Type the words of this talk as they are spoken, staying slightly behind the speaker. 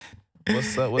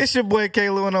What's up? It's your boy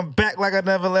Kayla, and I'm back like I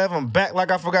never left. I'm back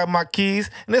like I forgot my keys.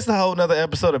 And this is a whole nother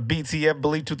episode of BTF,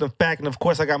 Believe, Truth, and Fact. And of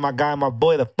course, I got my guy, my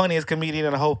boy, the funniest comedian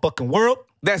in the whole fucking world,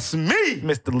 That's me.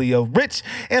 Mr. Leo Rich.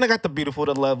 And I got the beautiful,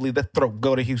 the lovely, the throat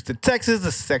go to Houston, Texas, the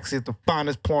sexiest, the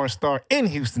finest porn star in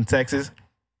Houston, Texas.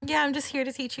 Yeah, I'm just here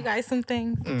to teach you guys some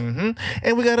things.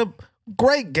 And we got a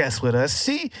great guest with us.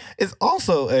 She is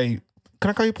also a, can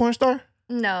I call you porn star?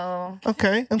 No.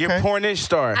 Okay. You're pornish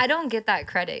star. I don't get that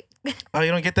credit. Oh,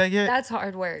 you don't get that yet? That's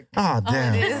hard work. Oh, Oh,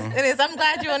 damn. it is. I'm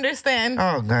glad you understand.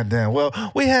 Oh, goddamn. Well,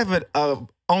 we have an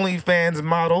OnlyFans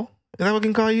model. Is that what we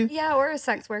can call you? Yeah, or a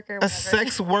sex worker. A Whatever.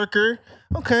 sex worker.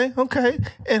 Okay.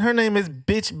 And her name is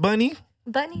Bitch Bunny.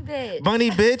 Bunny bitch.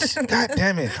 Bunny Bitch. God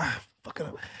damn it. Fucking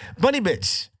up. Bunny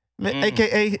Bitch.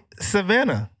 AKA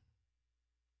Savannah.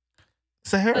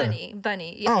 Sahara.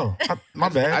 Bunny. Yeah. Oh, my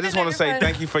bad. I just want to say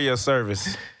thank you for your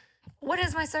service. What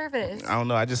is my service? I don't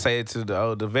know. I just say it to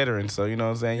the veterans. So, you know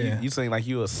what I'm saying? Yeah. You seem like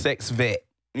you a sex vet.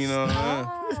 You know what I'm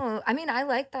saying? Oh, I mean, I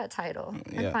like that title.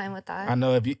 Yeah. I'm fine with that. I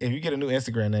know if you get a new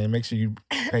Instagram name, make sure you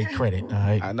pay credit. All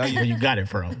right. I know you- where you got it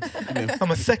from.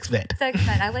 I'm a sex vet. Sex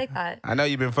vet. I like that. I know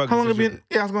you've been fucking. How long have since you been?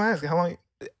 Yeah, I was gonna ask you.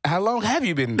 How long have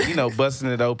you been,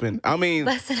 busting it open? I mean,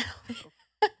 Listen.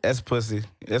 that's pussy.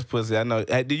 That's pussy. I know.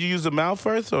 Did you use the mouth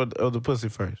first or the pussy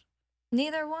first?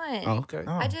 Neither one. Oh, okay.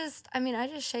 Oh. I just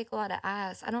shake a lot of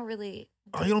ass. I don't really.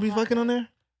 Oh, you don't be fucking on there?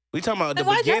 We talking about Then the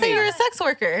why'd you say beginning. you're a sex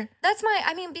worker? That's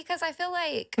because I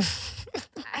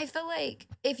feel like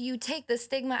if you take the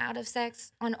stigma out of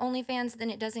sex on OnlyFans, then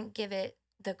it doesn't give it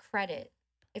the credit.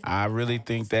 If I really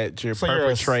think that you're So you're a-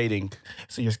 perpetrating.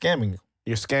 So you're scamming.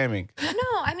 You're scamming. No,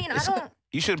 I don't.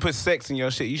 You shouldn't put sex in your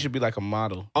shit. You should be like a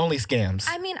model. Only scams.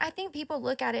 I think people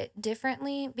look at it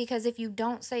differently because if you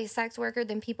don't say sex worker,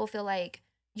 then people feel like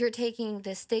you're taking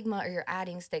the stigma or you're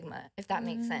adding stigma, if that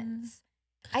makes sense.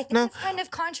 I think No. it's kind of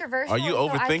controversial. Are you so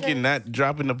I overthinking just- not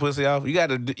dropping the pussy off? You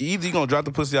gotta either you gonna drop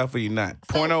the pussy off or you not.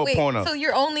 Porno or wait, porno. So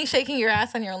you're only shaking your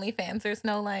ass on your OnlyFans. There's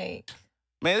no like.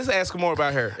 Man, let's ask more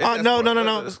about her. Oh, no.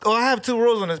 Well, I have 2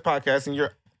 rules on this podcast, and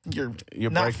you're You're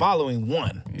not breaking. following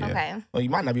one. Yeah. Okay. Well, you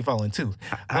might not be following 2.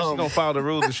 How she gonna follow the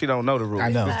rules if she don't know the rules? I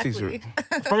know. Let's teach her.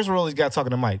 Exactly. First rule is you got to talk to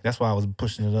the mic. That's why I was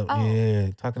pushing it up. Oh.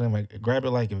 Yeah, talking to the mic. Grab it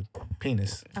like a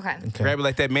penis. Okay. Okay. Grab it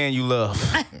like that man you love.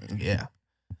 Yeah.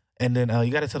 And then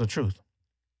you got to tell the truth.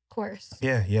 Of course.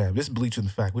 Yeah. This is Believe, Truth,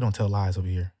 and Fact. We don't tell lies over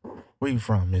here. Where you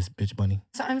from, Miss Bitch Bunny?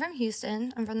 So I'm from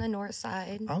Houston. I'm from the north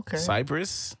side. Okay.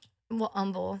 Cypress. Well,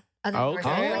 Humble. Other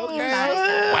Okay. north Okay.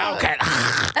 side.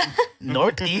 Wildcat.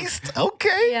 Northeast.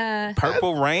 Okay. Yeah.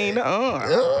 Purple rain.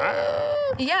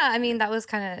 Yeah. I mean, that was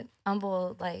kind of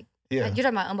Humble. Like, Yeah. you're talking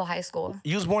about Humble High School.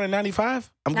 You was born in 95?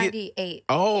 I'm getting. 98.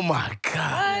 Oh my What?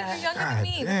 God. You're younger God than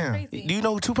me. damn. That's crazy. Do you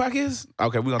know who Tupac is?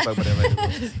 Okay, we're gonna talk about that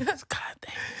later. God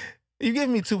damn. You give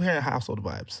me 2 parent household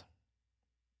vibes.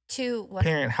 To what?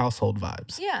 Parent household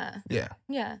vibes. Yeah. Yeah.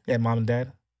 Yeah. Yeah, mom and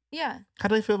dad. Yeah. How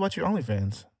do they feel about your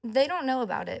OnlyFans? They don't know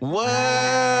about it. What?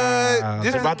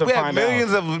 They're about to we have find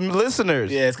millions of listeners.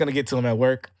 Yeah, it's gonna get to them at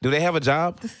work. Do they have a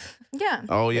job? Yeah.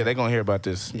 Oh yeah, they're gonna hear about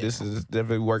this. Yeah. This is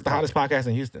definitely work. The hottest podcast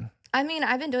in Houston. I mean,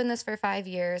 I've been doing this for 5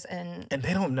 years and And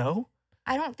they don't know?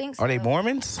 I don't think so. Are they It's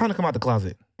Mormons? time to come out the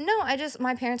closet. No,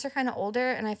 my parents are kind of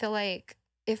older and I feel like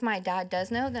if my dad does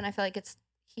know, then I feel like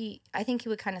I think he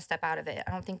would kind of step out of it.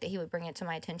 I don't think that he would bring it to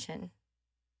my attention.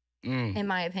 Mm. In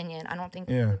my opinion, I don't think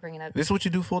he Yeah. would bring it up. This is what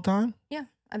you do full time? Yeah.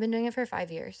 I've been doing it for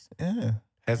 5 years. Yeah.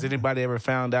 Has anybody ever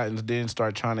found out and then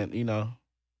start trying to,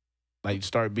 like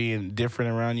start being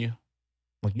different around you?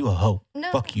 Like, you a hoe.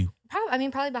 No. Fuck you.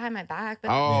 Probably behind my back, but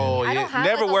Oh, I yeah. don't have,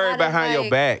 Never like, a worry lot of, behind your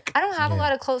like- back. I don't have a Yeah.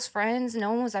 lot of close friends.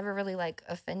 No one was ever really like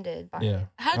offended by Yeah. it.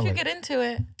 How'd I you like get into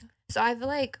it? So I feel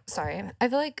like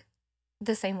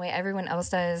the same way everyone else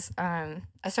does. I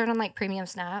started on like Premium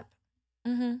Snap.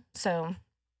 Mm-hmm. So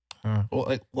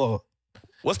Well,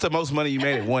 What's the most money you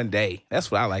made in one day?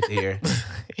 That's what I like to hear.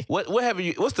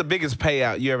 What's the biggest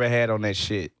payout you ever had on that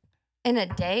shit? in a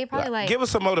day, probably like Give us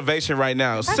some motivation right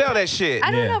now. Sell that shit. I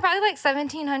don't Yeah. know, probably like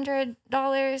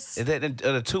 $1,700 Is that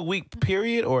a 2-week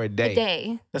period or a day? a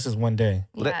day. this is one day.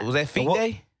 Yeah. Was that feet What-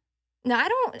 day? No, I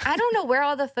don't know where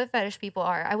all the foot fetish people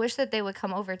are. I wish that they would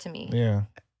come over to me. Yeah.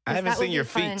 I haven't that would seen your be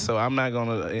feet, fun. so I'm not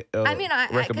gonna I mean, I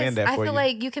recommend that I for feel you.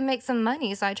 like you can make some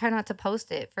money, so I try not to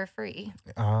post it for free.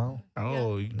 Oh,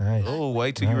 oh, nice. oh,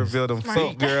 wait till you Nice. reveal them Smart.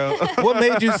 feet, girl. What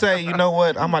made you say, you know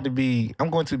what? I'm going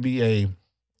to be a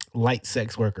light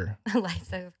sex worker. Like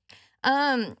so.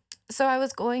 So I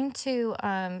was going to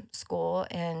school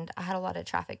and I had a lot of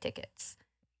traffic tickets.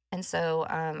 And so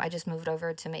I just moved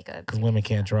over to make a. Because women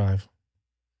can't drive.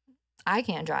 I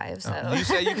can't drive, so You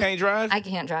say you can't drive? I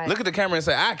can't drive. Look at the camera and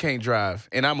say, I can't drive,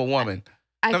 and I'm a woman.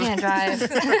 I can't drive.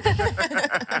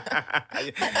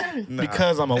 Nah.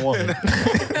 Because I'm a woman.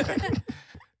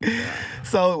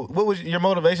 So, what was your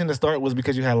motivation to start? Was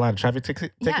because you had a lot of traffic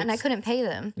tickets? Yeah, and I couldn't pay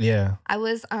them. Yeah. I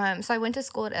was so I went to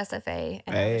school at SFA,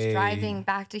 and I Hey. was driving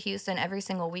back to Houston every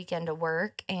single weekend to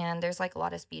work, and there's like a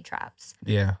lot of speed traps,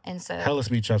 Yeah. and so Hella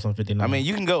speed traps on 59. I mean,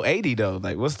 you can go 80 though.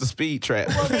 Like, what's the speed trap?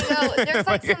 well, there's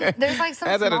like some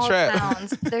How's that a small trap?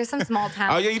 towns. There's some small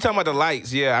towns. Oh yeah, you talking about the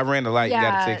lights? Yeah, I ran the light. You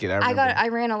got a ticket. I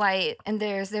ran a light, and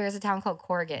there's a town called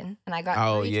Corrigan, and I got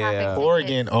Oh, 3 yeah. traffic tickets.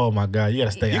 Oregon. Oh my God, you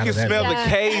gotta stay You out can of that. smell Yeah. the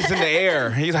K's in the air.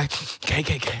 He's like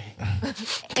KKK.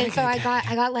 And so I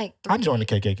got like 3. I joined the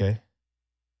KKK.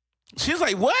 She's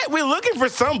like, what? We're looking for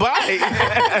somebody.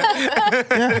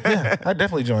 Yeah, I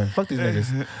definitely joined. Fuck these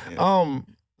niggas.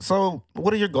 So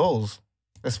what are your goals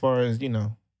as far as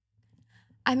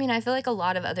I mean, I feel like a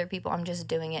lot of other people, I'm just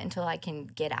doing it until I can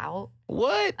get out.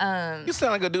 What? You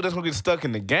sound like a dude that's gonna get stuck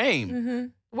in the game. Mm-hmm.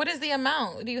 What is the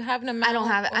amount? Do you have an amount? I don't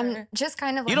have it. or- I'm just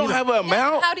kind of like, You don't have an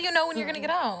amount? How do you know when you're gonna get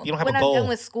out? You don't have when a I'm goal. done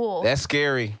with school. That's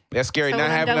scary. That's scary. So Not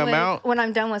when I'm having done an amount. when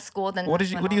I'm done with school, then What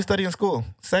that's do when you I'll- study in school?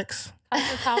 Sex?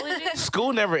 Cosmetology?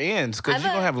 School never ends because I'm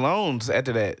you're a- gonna have loans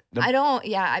after that. I don't.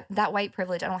 Yeah, that white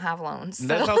privilege. I don't have loans.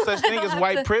 There's so no such I thing don't as have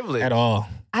white to- privilege. At all?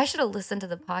 I should have listened to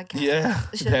the podcast. Yeah,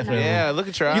 Should've definitely. known. Yeah, look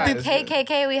at your You eyes. think-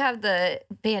 KKK. We have the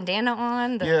bandana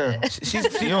on. Yeah. She's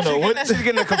You don't know what? She's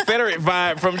getting a Confederate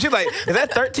vibe from. She's like, is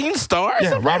that 13 stars?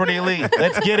 Yeah, Robert E. Lee.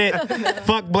 Let's get it.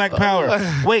 Fuck Black Power.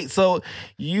 Wait, so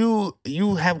you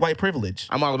have white privilege?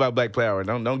 I'm all about black power.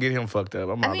 Don't get him fucked up.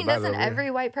 I'm I all mean, about doesn't it over here.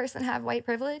 every white person have white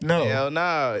privilege? No. Hell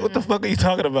no. What the fuck are you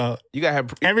talking about? You gotta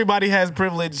have Everybody has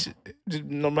privilege,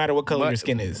 no matter what color your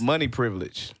skin is. money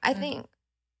privilege. I think.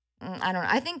 I don't know.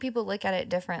 I think people look at it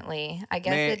differently. I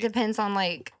guess Man. it depends on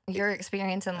like your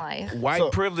experience in life. White So-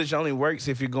 privilege only works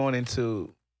if you're going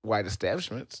into white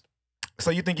establishments.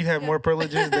 So you think you have more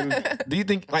privileges than? Do you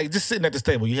think like just sitting at this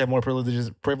table, you have more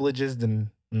privileges than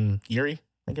Yuri?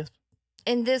 I guess.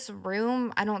 In this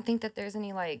room, I don't think that there's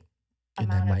any like Get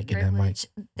that amount of mic, get that mic. privilege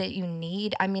that you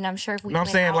need. I mean, I'm sure if we No, I'm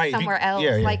went saying, out like, if you- somewhere else,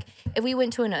 yeah, yeah. like if we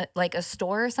went to a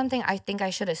store or something, I think I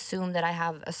should assume that I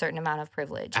have a certain amount of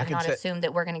privilege I and can not te- assume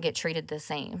that we're gonna get treated the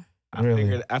same.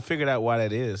 Really? I figured out why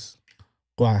that is.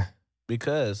 Why?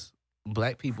 Because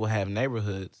black people have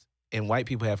neighborhoods and white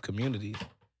people have communities.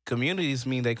 Communities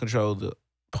mean they control the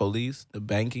police, the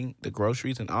banking, the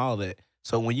groceries, and all that.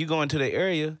 So when you go into the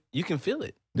area, you can feel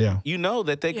it. Yeah. You know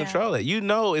that they Yeah. control it. You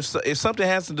know if something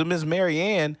happens to Miss Mary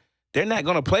Ann, they're not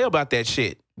gonna play about that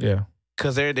shit Yeah.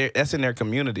 because that's in their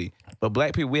community. But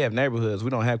black people, we have neighborhoods. We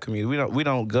don't have community. We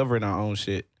don't govern our own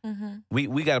shit. Mm-hmm.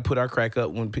 We got to put our crack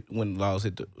up when laws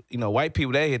hit. White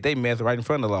people they hit they meth right in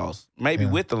front of the laws, maybe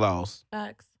Yeah. with the laws.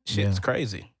 Facts. Shit's Yeah.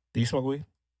 crazy. Do you smoke weed?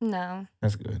 No,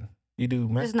 That's good. You do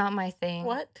meth? it's not my thing.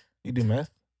 What? You do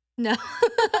meth? No.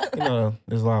 You know,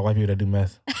 there's a lot of white people that do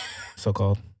meth, so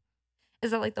called.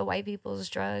 Is that like the white people's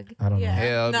drug? I don't Yeah. know.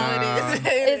 Hell no, nah. it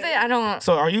is. Is it? I don't.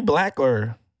 So, are you black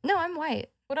or No, I'm white.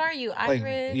 What are you? like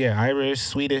Irish? Irish,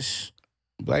 Swedish?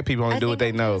 Black people only do what they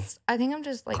think know. I think I'm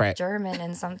just like Crack. German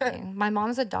and something. My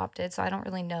mom's adopted, so I don't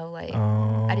really know. Like,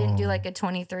 Oh. I didn't do like a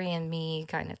 23andMe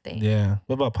kind of thing. Yeah.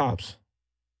 What about pops?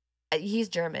 He's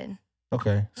German.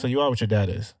 Okay, so you are what your dad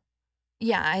is.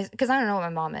 Yeah, because I don't know what my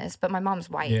mom is, but my mom's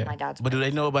white. Yeah. And my dad's. But do white.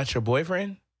 they know about your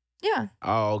boyfriend? Yeah,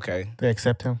 Oh, okay. They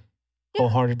accept him Yeah.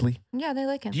 wholeheartedly. yeah, they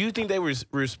like him. Do you think they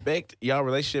respect y'all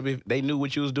relationship if they knew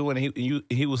what you was doing and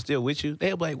he was still with you?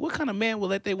 They'll be like, what kind of man will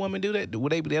let their woman do that?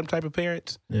 Would they be them type of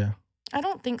parents? Yeah. I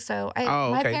don't think so.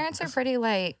 Oh, My okay. parents are pretty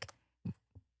like.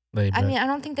 Laid I back. mean, I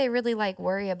don't think they really like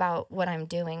worry about what I'm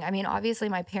doing. I mean, obviously,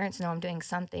 my parents know I'm doing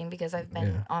something because I've been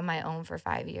Yeah. on my own for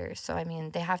 5 years. So I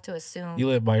mean, they have to assume. You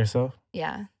live by yourself?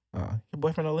 Yeah. Your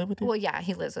boyfriend don't live with you? Well, yeah,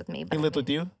 he lives with me. But he I lived mean, with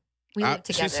you? We live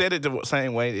together. She said it the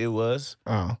same way it was.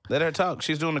 Oh. Let her talk.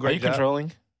 She's doing a Are great you job.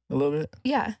 controlling a little bit?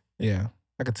 Yeah. Yeah.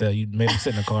 I could tell you maybe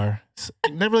sit in the car.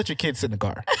 Never let your kids sit in the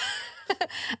car.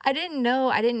 I didn't know.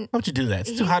 I didn't. Why don't you do that?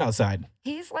 It's too hot outside.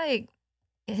 He's like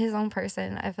his own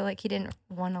person. I feel like he didn't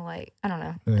want to like. I don't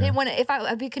know. Yeah. He didn't want to. If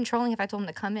I'd be controlling if I told him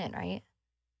to come in, right?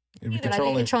 It'd be Either But I'd be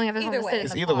controlling. controlling if I told him Either to way. sit in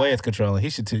It's the either car. way it's controlling.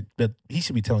 He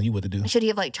should be telling you what to do. Should he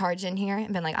have like charged in here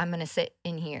and been like, "I'm gonna sit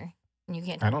in here and you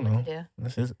can't I tell don't me what to do"?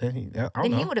 This is, I Then don't he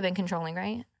know. would have been controlling,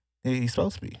 right? He's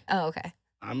supposed to be. Oh, okay.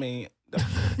 I mean,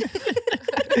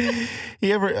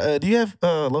 He ever? Do you have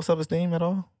low self esteem at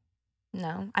all?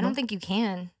 No, I No? don't think you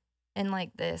can. And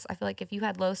like this, I feel like if you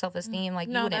had low self esteem, like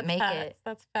you No, wouldn't that's make facts. it.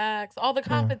 That's facts. All the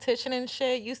competition and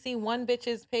shit. You see one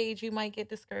bitch's page, you might get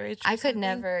discouraged. or I could something.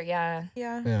 never. Yeah.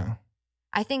 Yeah. Yeah.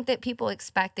 I think that people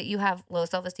expect that you have low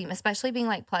self esteem, especially being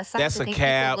like plus size. That's I a think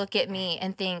cap. people look at me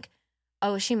and think,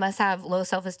 oh, she must have low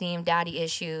self-esteem, daddy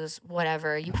issues,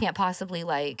 whatever. You can't possibly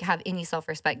like have any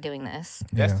self-respect doing this.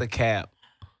 That's Yeah. the cap.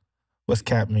 What's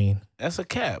cap mean? That's a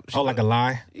cap. Oh, like a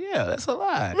lie? Yeah, that's a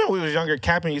lie. Remember when we was younger,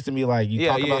 capping used to be like, you Yeah,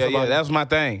 talk yeah, about yeah, somebody. That was my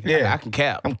thing. Yeah. I can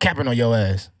cap. I'm capping on your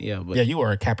ass. Yeah, but Yeah, you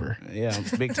are a capper. yeah, I'm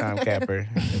a big time capper.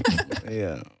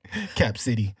 Yeah, Cap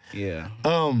City. yeah.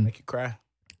 Um, Make you cry.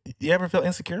 you ever feel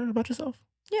insecure about yourself?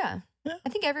 Yeah. Yeah. I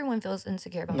think everyone feels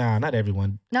insecure about Nah, not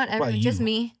everyone. Not about everyone, just you?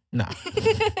 me. Nah.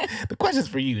 The question's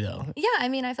for you though. Yeah, I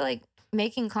mean, I feel like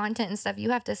making content and stuff,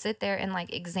 you have to sit there and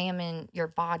like examine your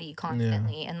body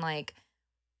constantly and like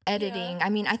editing. Yeah. I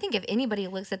mean, I think if anybody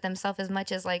looks at themselves as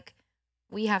much as like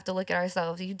we have to look at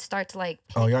ourselves, you'd start to like.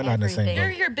 Oh, pick y'all not in the same everything. boat.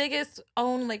 You're your biggest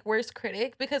own like worst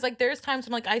critic because like there's times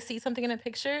when like I see something in a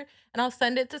picture and I'll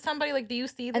send it to somebody like, do you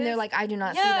see this? And they're like, I do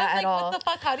not yeah, see that like, at all. What the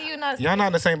fuck? How do you not? See Y'all not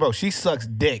in the same boat. She sucks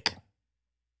dick.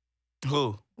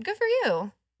 Who? Good for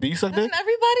you. Do you suck Doesn't dick?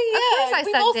 everybody? Of Yeah, course I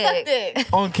we suck both dick. suck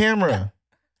dick. On camera.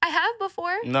 I have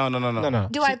before. No. No.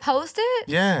 Do I post it?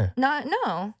 Yeah. Not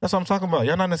no. That's what I'm talking about.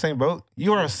 Y'all not in the same boat.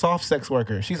 You are a soft sex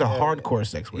worker. She's a hardcore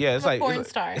sex worker. Yeah, it's I'm a like porn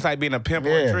star. It's like being a pimp or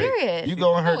Yeah. a trick. Period. You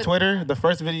go on her No, it's Twitter, not. the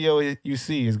first video you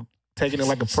see is taking it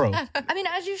like a pro. I mean,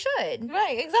 as you should.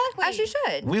 Right, exactly. As you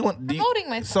should. We want Promoting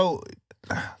myself.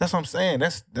 So that's what I'm saying.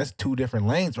 That's two different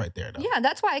lanes right there though. Yeah,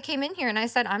 that's why I came in here and I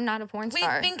said I'm not a porn We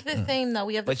star. think the same though.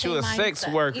 We have the But same you a sex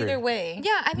mindset. worker. Either way.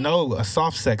 Yeah, I mean, No, a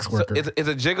soft sex So worker. is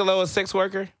a gigolo a sex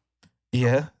worker?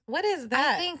 Yeah. What is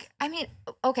that? I mean,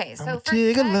 okay, I'm so a for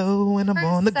gigolo and I'm for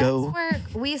on the sex go. work,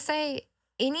 we say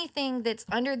anything that's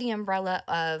under the umbrella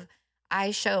of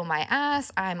I show my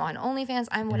ass, I'm on OnlyFans,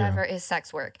 I'm whatever is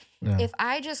sex work. Yeah. If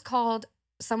I just called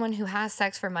someone who has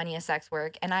sex for money a sex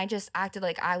work and I just acted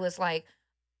like I was like,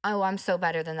 oh, I'm so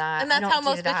better than that. and I that's don't how do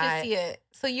most that. bitches see it.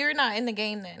 So you're not in the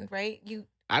game then, right? You.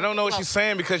 I don't know what Well, she's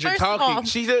saying because you're first of talking. all-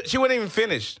 She wouldn't even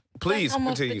finish. Please that's how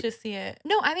most continue. bitches see it.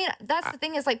 No, I mean that's the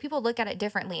thing is like people look at it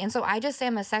differently, and so I just say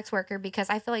I'm a sex worker because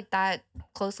I feel like that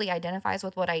closely identifies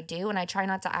with what I do, and I try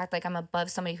not to act like I'm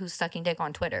above somebody who's sucking dick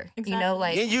on Twitter. You know, Exactly.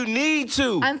 like And you need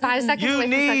to. I'm 5 seconds You away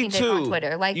from sucking need dick on to.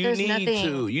 Twitter. Like You there's need nothing.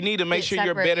 to. You need to make that sure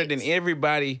you're better than separates.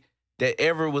 everybody that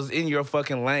ever was in your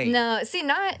fucking lane. No, see,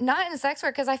 not in sex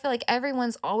work because I feel like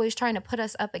everyone's always trying to put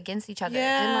us up against each other.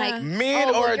 Yeah. And like Men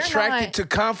oh, well, are you're attracted not- to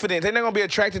confidence. They're not gonna be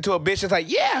attracted to a bitch that's like,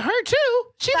 yeah, her too.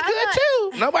 She's But I'm good not-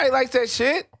 too. Nobody likes that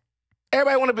shit.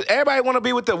 Everybody wanna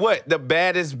be with the what? The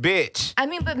baddest bitch. I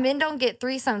mean, but men don't get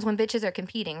threesomes when bitches are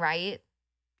competing, right?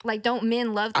 Like, don't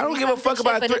men love? I don't give a threesomes and fuck shit,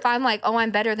 about But three- if I'm like, oh,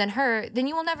 I'm better than her, then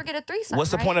you will never get a threesome.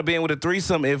 What's the right? point of being with a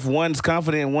threesome if one's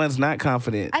confident and one's not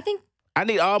confident? I think I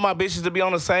need all my bitches to be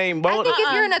on the same boat. if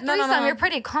you're in a No, no, threesome, no. you're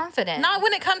pretty confident. Not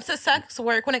when it comes to sex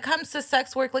work. When it comes to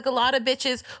sex work, like a lot of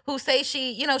bitches who say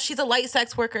she's a light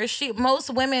sex worker. Most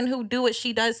women who do what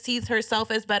she does sees herself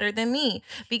as better than me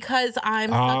because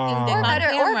I'm fucking dick or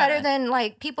on camera. better than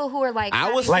like people who are like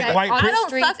I was having like sex white on pri- the I don't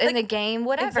streets suck, in like- the game,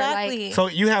 whatever. Exactly. Like,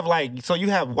 So you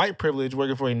have white privilege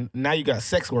working for you. Now you got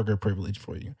sex worker privilege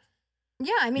for you.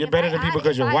 yeah, I mean, You're if better I than people add-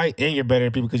 because if you're I- white, and you're better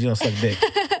than people because you don't suck dick.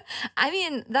 I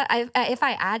mean, if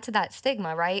I add to that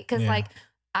stigma, right? Because Yeah. like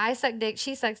I suck dick,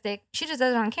 she sucks dick, she just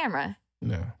does it on camera,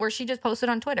 Yeah, or she just posted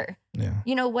on Twitter. yeah.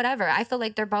 You know, whatever. I feel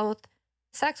like they're both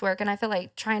sex work, and I feel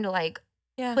like trying to like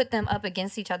Yeah. put them up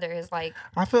against each other is like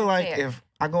I feel like Fair. if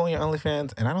I go on your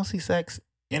OnlyFans and I don't see sex,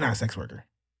 you're not a sex worker.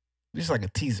 Just like a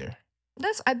teaser.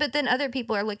 but then other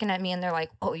people are looking at me and they're like,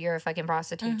 oh, you're a fucking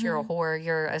prostitute, you're a whore,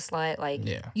 you're a slut, like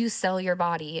Yeah. you sell your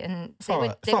body. And It's they all-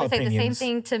 would, it's they all would say the same opinions.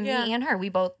 thing to Yeah. me and her. We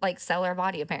both like sell our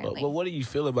body But, apparently. but what do you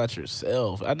feel about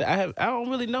yourself? I don't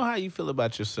really know how you feel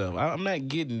about yourself. I'm not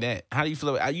getting that. How do you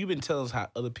feel about? You've been telling us how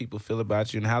other people feel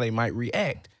about you and how they might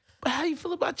react. But how do you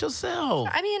feel about yourself?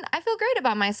 I mean, I feel great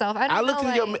about myself. I don't I looked know,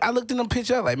 at like, I looked in them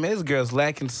pictures. I was like, man, this girl's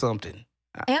lacking something.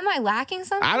 am I lacking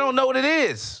something? I don't know what it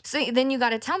is. So then you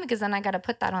got to tell me because then I got to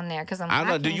put that on there because I'm. I don't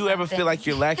know. Do lacking you ever feel something. like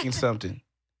you're lacking something?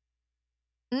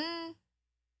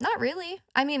 Not really.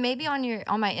 I mean, maybe on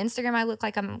my Instagram, I look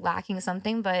like I'm lacking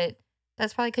something, but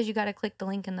that's probably because you got to click the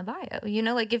link in the bio. You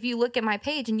know, like if you look at my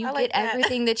page and you I like get that.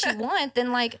 everything that you want,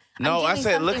 then like No, I'm I doing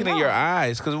said something looking in your wrong.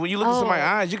 eyes. Because when you look in somebody's Oh.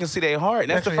 eyes, you can see their heart.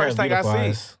 That's the Actually first has thing I see. beautiful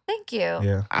eyes. Thank you.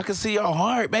 Yeah. I can see your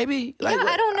heart, baby. Like, yeah,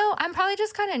 what- I don't know. I'm probably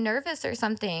just kind of nervous or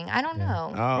something. I don't Yeah.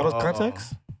 know. Are those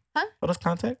contacts? Huh? Are those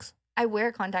contacts? I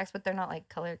wear contacts, but they're not like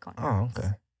colored contacts. Oh,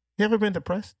 okay. You ever been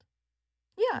depressed?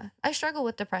 Yeah, I struggle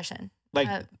with depression. Like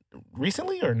Uh,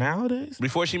 recently or nowadays?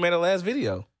 Before she made her last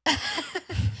video.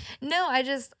 No, I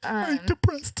just I'm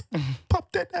depressed.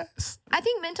 Pop that ass. I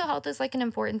think mental health is like an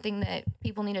important thing that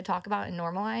people need to talk about and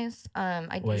normalize.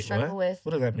 I do Wait, struggle what? with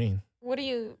What does that mean? What are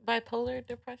you, bipolar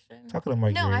depression? Talk to the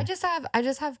mic. No, Gary. I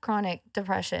just have chronic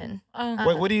depression. Oh,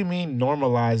 Wait, what do you mean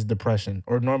normalize depression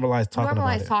or normalize talking about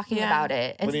Normalize it? talking Yeah. about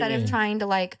it What do you instead mean? of trying to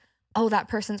like, oh, that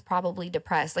person's probably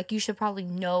depressed. Like you should probably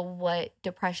know what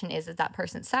depression is. Is that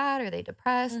person sad? Are they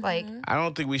depressed? Like mhm. I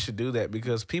don't think we should do that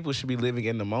because people should be living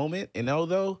in the moment. And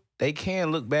although they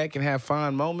can look back and have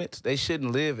fond moments, they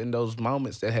shouldn't live in those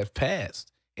moments that have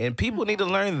passed. And people need to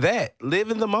learn that. Live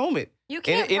in the moment. You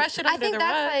can't it- brush it I under think the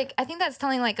that's rug. like I think that's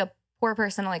telling like a poor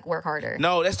person to like work harder.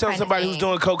 No, that's telling Kinda somebody who's thing.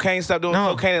 doing cocaine, stop doing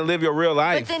No. cocaine and live your real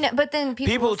life. But then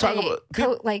people, People will talk say,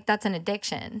 about- like that's an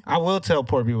addiction. I will tell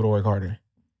poor people to work harder.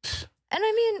 And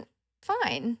I mean,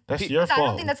 fine. That's Pe- your I fault.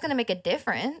 don't think that's gonna make a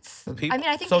difference. People- I mean,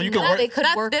 I think So they you can know work- they could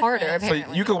That's work different. harder. So so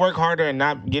Apparently. you can work harder and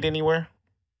not get anywhere.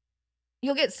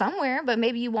 You'll get somewhere, but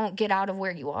maybe you won't get out of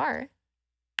where you are.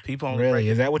 people on Really?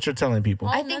 Is that what you're telling people?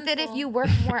 All I think that if mental. you work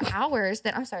more hours,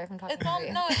 then I'm sorry if I'm talking It's all over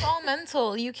you. no, it's all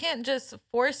mental. You can't just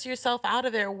force yourself out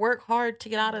of there. Work hard to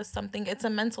get out of something. It's a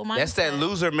mental mindset. That's that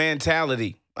loser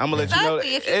mentality. I'm gonna let Exactly. you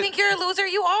know. If you think you're a loser,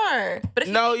 you are. But if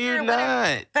you no, think you're a winner-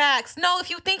 not. Facts. No, if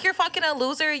you think you're fucking a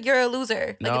loser, you're a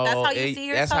loser. Like if that's how you see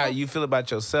yourself. That's how you feel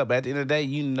about yourself. But at the end of the day,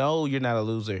 you know you're not a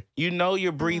loser. You know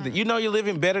you're breathing. You know you're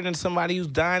living better than somebody who's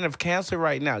dying of cancer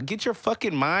right now. Get your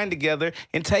fucking mind together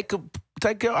and take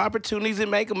your opportunities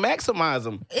and maximize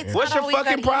them. It's What's not your always that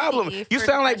fucking problem? easy You for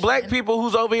sound like black depression. people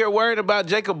who's over here worried about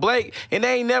Jacob Blake and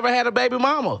they ain't never had a baby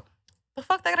mama. The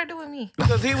fuck that gotta do with me?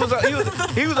 Because he was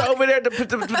over there to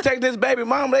protect his baby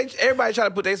mama. Everybody try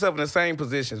to put themselves in the same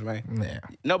positions, man. Yeah.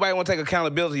 Nobody want to take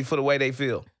accountability for the way they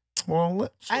feel. Well,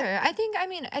 Sure. I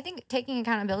think taking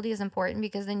accountability is important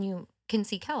because then you can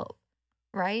seek help,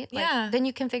 right? Like, Yeah. Then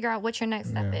you can figure out what your next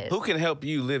step Yeah. is. Who can help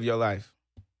you live your life?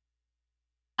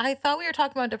 I thought we were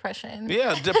talking about depression.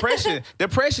 Yeah, depression.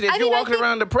 Depression. If I you're mean, I walking think-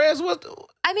 around depressed, what?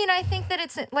 I mean, I think that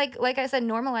it's like I said,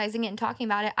 normalizing it and talking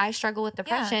about it. I struggle with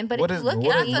depression, but What if is- you look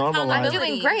what at is me, normalizing? I'm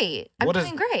doing great. I'm What is-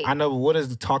 doing great. I know. What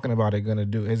is talking about it gonna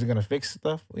do? Is it gonna fix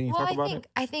stuff when you Well, talk about it?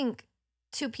 I think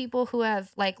to people who have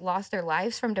like lost their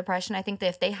lives from depression, I think that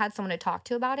if they had someone to talk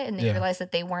to about it and they Yeah. realized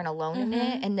that they weren't alone in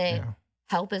it Mhm. and that Yeah.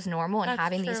 help is normal and That's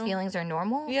having these true. feelings are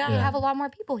normal, Yeah. we Yeah. have a lot more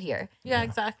people here. Yeah, Yeah.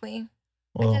 exactly.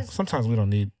 Well, just- sometimes we don't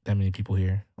need that many people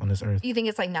here on this earth. You think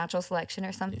it's like natural selection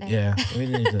or something? Yeah, we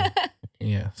need to.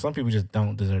 Yeah, some people just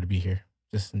don't deserve to be here.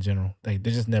 Just in general, they're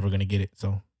just never gonna get it.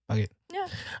 So fuck it. Yeah.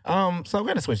 So I'm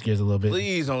gonna switch gears a little bit.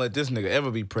 Please don't let this nigga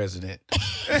ever be president. You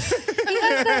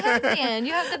have the headband.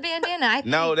 You have the bandana. I think,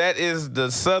 No, that is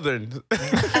the Southern.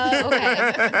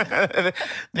 okay.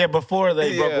 Yeah, before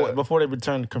they Yeah. before they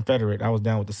returned Confederate, I was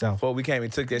down with the South. Before we came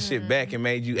and took that shit back and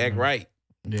made you act right.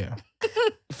 Yeah,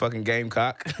 Fucking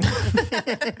Gamecock.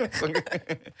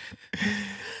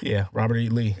 yeah. Robert E.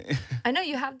 Lee. I know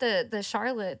you have the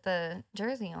Charlotte the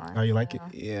jersey on. Oh, you like it? so.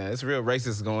 Yeah, it's real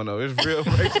racist going on. It's real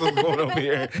racist going on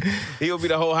here. He'll be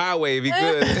the whole highway if he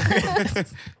could.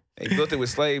 They built it with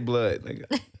slave blood,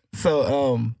 nigga.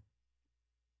 So,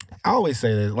 I always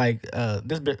say this, like,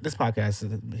 this podcast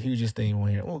is the hugest thing on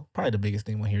here. Well, probably the biggest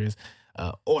thing on here is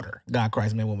order. God,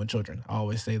 Christ, man, woman, children. I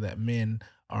always say that men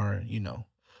are,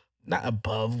 not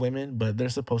above women, but they're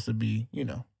supposed to be,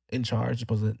 in charge,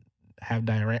 supposed to have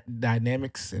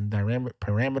dynamics and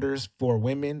parameters for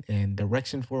women and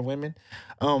direction for women.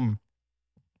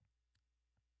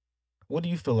 What do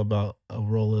you feel about a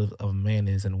role of a man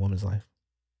is in a woman's life?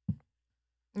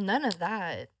 None of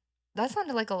that. That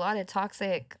sounded like a lot of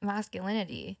toxic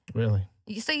masculinity. Really?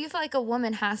 So you feel like a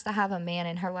woman has to have a man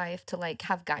in her life to like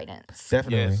have guidance.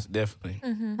 Definitely. Yes, definitely.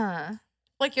 Mm-hmm. Huh.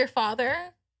 Like your father.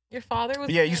 Your father was.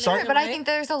 Yeah, you start- Sure, but I think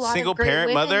there's a lot Single of great parent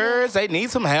women mothers, they need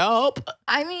some help.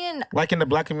 I mean, Like in the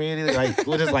black community, like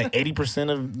what is like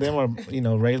 80% of them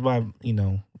are raised by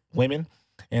women,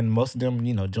 and most of them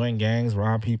join gangs,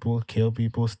 rob people, kill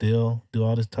people, steal, do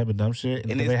all this type of dumb shit,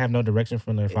 and And they it's- have no direction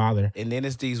from their father. And then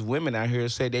it's these women out here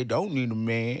say they don't need a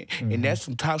man, Mhm. and that's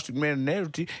some toxic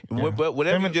masculinity. Yeah. But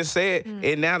whatever Femin- you just said, Mm.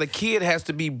 and now the kid has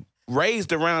to be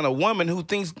raised around a woman who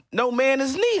thinks no man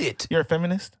is needed. You're a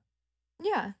feminist?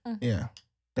 yeah. Yeah,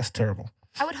 that's terrible.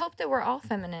 I would hope that we're all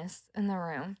feminists in the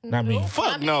room. Not me.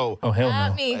 Fuck no. Oh hell Not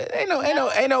no. me.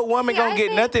 Ain't no woman See, gonna I get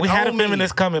think- nothing. We had a on me.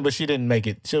 feminist coming, but she didn't make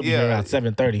it. She'll be here Yeah. around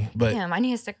 7:30. But Damn, I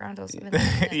need to stick around till 7.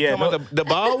 yeah, Talking about the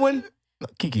bald one.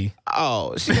 Kiki.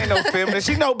 Oh, she ain't no feminist.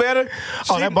 She know better.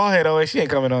 Oh, She- that bald head always. She ain't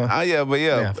coming on. Oh yeah, but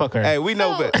yeah. Yeah, fuck her. Hey, we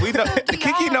know So- better. We know. so do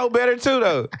Kiki y'all- know better too,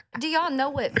 though. Do y'all know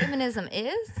what feminism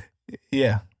is?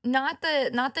 Yeah, Not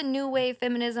the new wave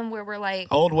feminism where we're like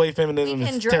old way we feminism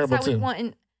can is dress terrible how we too. want.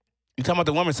 And You talking about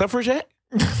the woman suffragette?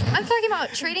 I'm talking about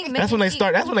treating men. That's when they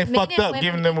start. That's when they men fucked and up, women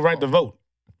giving them a right to equal.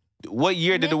 vote. What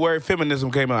year did the word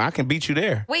feminism came out? I can beat you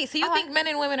there. Wait, so you think men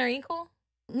and women are equal?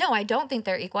 No, I don't think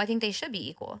they're equal. I think they should be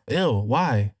equal. Ew,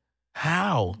 why?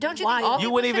 How? Don't you Why? think all You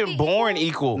people weren't should even be born equal?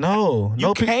 equal. No, You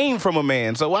no. came from a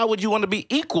man, so why would you want to be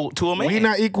equal to a man? We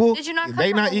not equal. Did you not come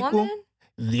They from not a equal. woman?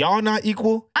 Y'all not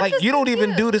equal. I'm Like just you don't even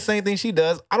do confused. the same thing she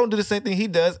does. I don't do the same thing he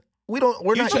does. We're not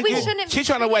You equal. try- we shouldn't be She's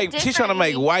trying to treated She's trying to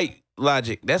make differently. white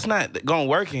logic. That's not gonna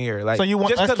work in here. Like, So you want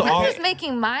just us 'cause to we all- I'm can't- just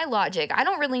making my logic. I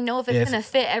don't really know if it's Yes. gonna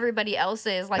fit everybody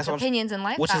else's like That's what I'm- opinions and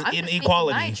lifestyle. which is I'm just speaking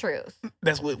inequality. my truth.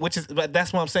 But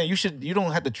that's what I'm saying. You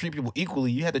don't have to treat people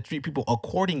equally. You have to treat people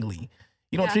accordingly.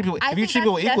 You don't Yeah. treat people. I If you think treat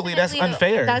people equally, that's definitely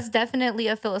unfair. That's definitely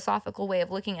a philosophical way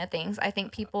of looking at things. I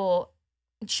think people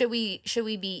should we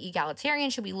be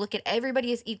egalitarian? Should we look at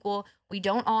everybody as equal? We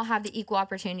don't all have the equal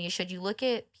opportunity. Should you look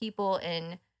at people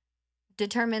and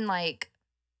determine like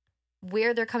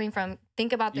where they're coming from?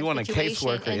 Think about their You want a situation.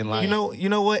 caseworker and in life. then- You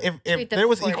know what? If Treat them there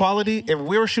was accordingly. equality, if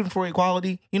we were shooting for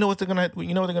equality, you know what they're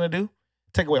gonna do?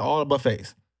 Take away all the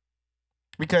buffets,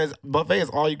 because buffet is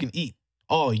all you can eat.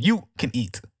 All you can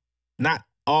eat, not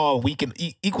all we can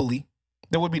eat equally.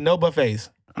 There would be no buffets.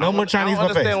 No more Chinese I don't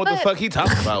understand buffets. what the But- fuck he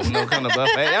talking about with no kind of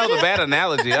buffet. That was a bad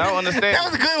analogy. I don't understand. That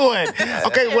was a good one.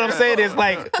 Okay, what I'm saying is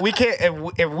like we can't.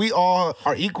 If we all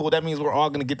are equal, that means we're all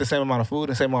gonna get the same amount of food and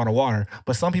the same amount of water.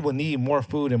 But some people need more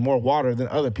food and more water than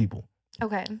other people.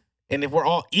 Okay. And if we're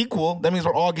all equal, that means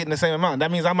we're all getting the same amount.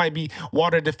 That means I might be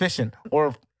water deficient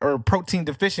or protein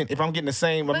deficient if I'm getting the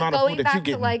same But amount of going food that you back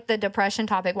to get. like the depression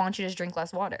topic, why don't you just drink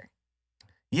less water?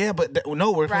 Yeah, but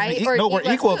no, we're supposed to Right? be Or no, eat we're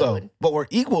less equal though. food. But we're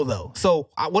equal though. So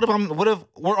what if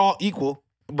we're all equal,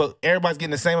 but everybody's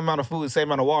getting the same amount of food, the same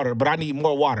amount of water, but I need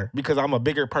more water because I'm a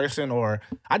bigger person, or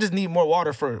I just need more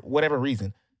water for whatever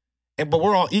reason. But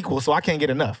we're all equal, so I can't get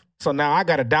enough. So now I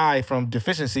gotta die from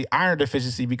deficiency, iron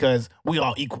deficiency, because we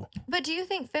all equal. But do you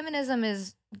think feminism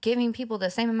is giving people the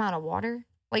same amount of water?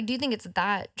 Like, do you think it's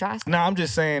that drastic? No, I'm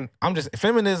just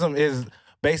feminism is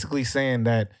basically saying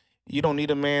that you don't need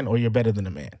a man or you're better than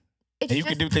a man. It's And you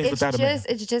can do things without a man.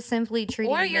 It's just simply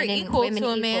treating Or you're men and equal women to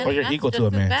a man. Or you're That's equal to just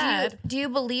a man. as Do you, bad. do you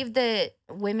believe that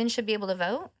women should be able to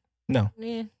vote? No,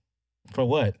 Yeah. for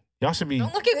what? Y'all should be.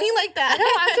 Don't look at me like that.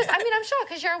 I'm shocked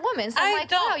because you're a woman. So I'm I like,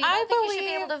 don't- wow, you I don't think you should be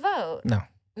believe- able to vote? No.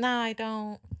 No, I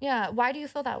don't. Yeah. Why do you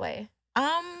feel that way?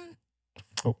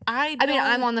 Oh. I I mean,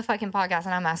 I'm don't- on the fucking podcast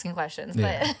and I'm asking questions,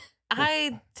 Yeah. but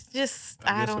I just,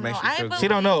 I I guess it don't know. makes you feel good. She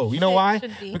don't know. You know Shit why?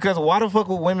 should be. Because why the fuck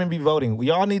would women be voting?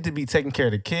 Y'all need to be taking care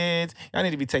of the kids. Y'all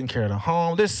need to be taking care of the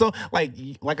home. There's so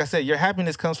like I said, your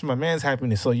happiness comes from a man's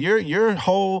happiness. So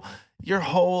your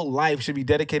whole life should be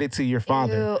dedicated to your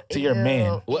father, to your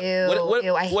man.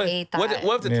 Ew, I hate that.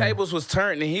 What if the Yeah. tables was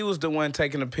turned and he was the one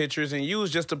taking the pictures and you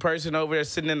was just the person over there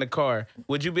sitting in the car?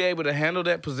 Would you be able to handle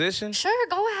that position? Sure,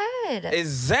 go ahead.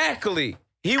 Exactly.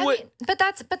 He I would. mean, but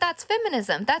that's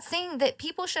feminism. That's saying that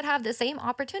people should have the same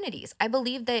opportunities. I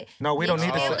believe that No, we don't men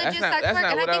need should to be able say- to That's do not- sex that's work,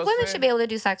 not and I what I think was women saying. should be able to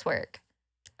do sex work.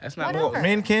 That's not. Whatever. Well,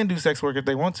 men can do sex work if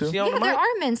they want to. She on Yeah, the there mic? are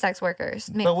men sex workers.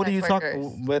 Men So what are you sex talking?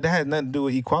 workers. But that has nothing to do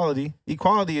with equality.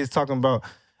 Equality is talking about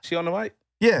She on the mic?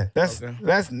 yeah. That's Okay.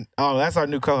 that's our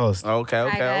new co-host. Okay, okay,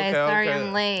 Hi guys, okay, sorry okay.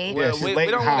 I'm late. Yeah, Well, she's we late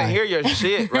don't and want to high. hear your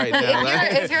shit right now.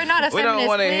 If you're not a We don't feminist,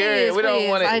 wanna please, hear it. We don't please.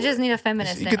 wanna- I just need a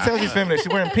feminist. You in can tell my she's life. feminist.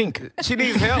 She's wearing pink. She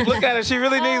needs help. Look at her. She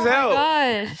really needs Oh my help.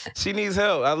 gosh. She needs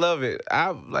help. I love it. I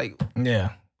like.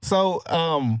 Yeah. So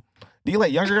do you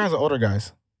like younger guys or older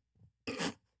guys?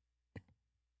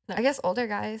 I guess older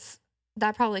guys.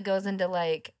 That probably goes into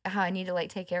like how I need to like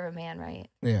take care of a man, right?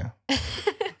 Yeah.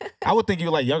 I would think you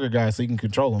like younger guys so you can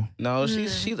control them. No,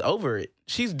 she's over it.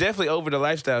 She's definitely over the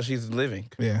lifestyle she's living.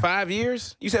 Yeah. 5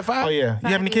 years? You said 5? Oh yeah. You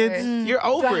have any 5 kids? years. You're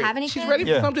over I it. have any She's kids? ready for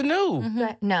Yeah. something new. Mhm. Do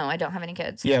I- no, I don't have any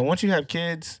kids. Yeah. Once you have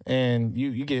kids and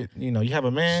you get you have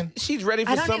a man. She's ready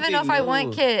for I don't something even know if I want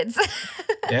new. kids.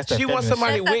 That's that She wants feminist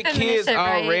somebody shit. That's with that kids feminist shit,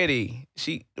 right? already.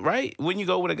 She right? When you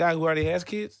go with a guy who already has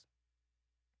kids,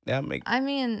 that'll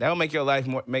make your life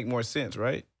make more sense,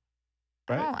 right?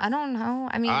 Right? I don't know.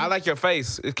 I mean, I like your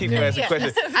face. Keep Yeah. asking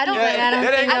questions. I don't. Yeah, I don't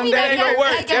that ain't think- gonna- I mean, that I ain't gonna guess- work.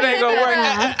 I That guess ain't gonna if work.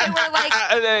 we're like,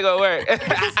 That ain't gonna work.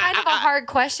 this is kind of a hard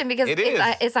question because It is.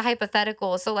 it's a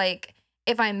hypothetical. So like,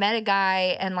 if I met a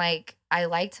guy and like I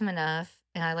liked him enough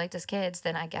and I liked his kids,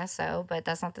 then I guess so. But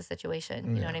that's not the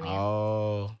situation. You know what I mean?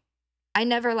 Oh. I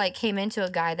never like came into a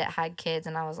guy that had kids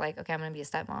and I was like, okay, I'm gonna be a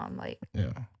stepmom. Like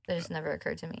Yeah. that just never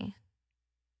occurred to me.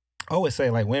 I always say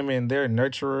like women, they're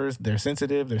nurturers, they're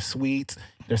sensitive, they're sweet,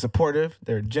 they're supportive,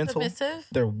 they're gentle, Submissive.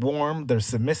 they're warm, they're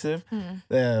submissive. Hmm.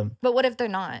 Um, But what if they're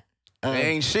not? They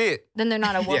ain't shit. then they're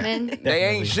not a woman. They Definitely.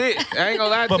 ain't shit. I ain't gonna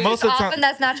lie to But you. most of the time, Often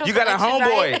that's natural You got a selection,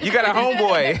 homeboy. right? You got a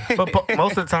homeboy. but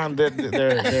most of the time they're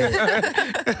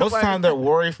most of the time they're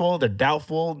worryful, they're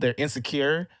doubtful, they're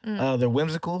insecure, they're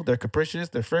whimsical, they're capricious,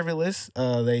 they're frivolous,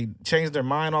 they change their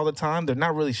mind all the time, they're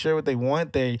not really sure what they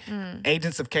want, they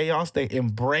agents of chaos, they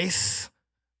embrace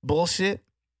bullshit.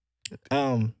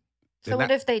 So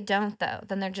what if they don't though?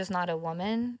 Then they're just not a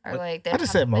woman, or like they I don't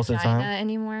just have said a most of the vagina time.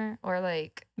 anymore, or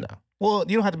like No. Well,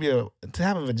 you don't have to be to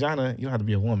have a vagina. You don't have to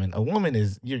be a woman. A woman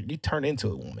is you turn into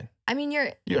a woman. I mean you're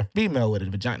You're a female with a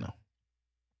vagina.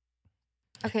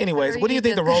 okay. Anyways, so what do you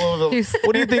think the role of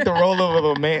what do you think the role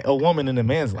of a woman in a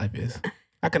man's life is?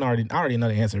 I already know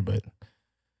the answer, but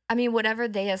I mean, whatever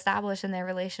they establish in their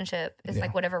relationship is Yeah.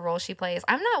 like whatever role she plays.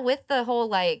 I'm not with the whole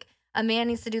like a man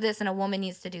needs to do this and a woman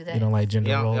needs to do this. you don't like gender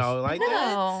Y'all roles. like that?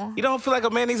 No. You don't feel like a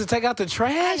man needs to take out the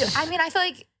trash? I mean, I feel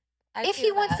like I if feel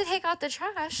he wants that. to take out the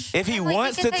trash, If he then, like,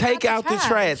 wants can to take out the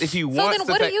trash, if he So wants then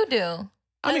to what do take, you do?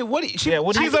 I mean, what? Do you, she, Yeah,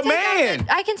 what do you- she's a I can take out man.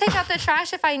 I can take out the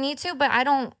trash if I need to, but I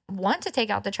don't want to take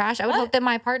out the trash. I would What? hope that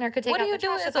my partner could take What out do you the do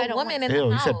trash as if I a don't woman want in Ew, the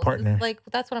you house? said partner. Like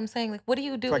that's what I'm saying. Like what do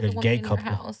you do It's like as a a woman gay in couple.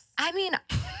 your house? I mean,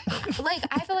 like,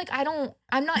 I feel like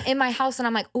I'm not in my house and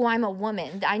I'm like, oh, I'm a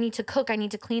woman. I need to cook. I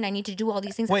need to clean. I need to do all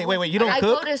these things. Wait, you don't I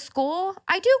cook? go to school.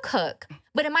 I do cook.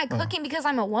 But am I cooking because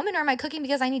I'm a woman or am I cooking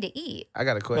because I need to eat? I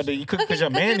got a No, question. do you cook because your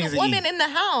man needs a to woman eat? in the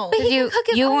house. But he You can cook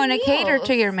his you own want to cater meals.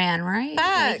 to your man, right?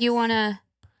 Like you Facts. want to.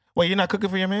 Wait, you're not cooking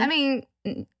for your man? I mean,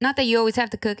 not that you always have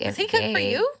to cook Does every he cook for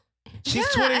day. you? She's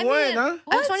Yeah, 21, I mean, huh?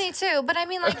 I'm 22, but I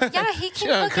mean, like, yeah, he She can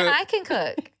don't cook and cook. I can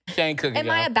cook. She ain't cooking. Am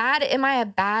I a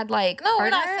bad like? No, we're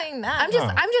not partner? saying that. I'm just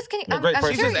No. kidding. You're a I'm, great I'm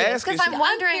person. She's just curious asking. because I'm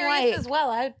wondering curious like as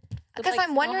well. because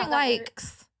I'm wondering like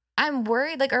I'm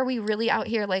worried like are we really out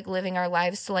here like living our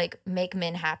lives to like make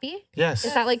men happy? yes.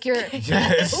 Is that like your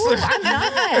Yes. Ooh, I'm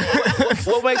not.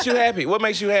 What makes you happy? What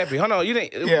makes you happy? Hold on, you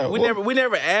didn't. Yeah, we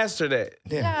never asked her that.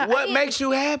 Yeah. What I mean, makes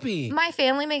you happy? my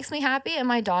family makes me happy and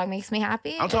my dog makes me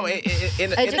happy. I'm talking and about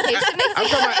in education makes I'm me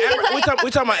talking happy. about we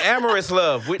talking about amorous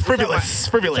love. We Frivolous.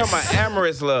 talking about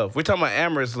amorous love. We talking about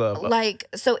amorous love. Like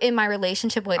so in my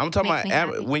relationship what I'm talking makes about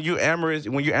me happy? when you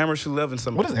amorously loving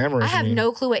somebody. What does amorous I have mean?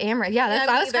 no clue what amorous. Yeah, that's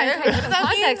Yeah, I was me kind of either. trying to get some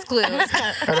What does that context clues.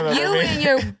 I don't know what You that and means.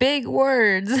 your big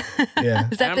words. Yeah.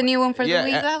 Is that the new one for the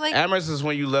week? Amorous is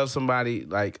when you love somebody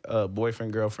like a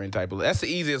boyfriend girlfriend type of. That's the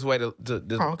easiest way to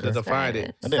okay. to define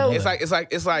it. I didn't know It's that.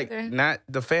 it's like Okay. not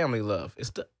the family love. It's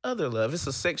the other love. It's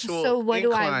a sexual. So what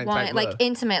do I incline want? type Like love.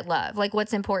 intimate love. Like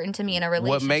what's important to me in a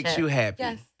relationship. What makes you happy?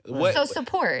 Yes. What So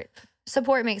support.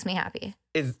 Support makes me happy.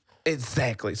 is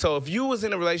exactly. So if you was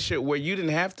in a relationship where you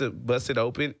didn't have to bust it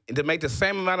open to make the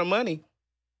same amount of money,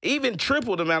 even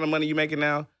triple the amount of money you're making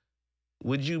now,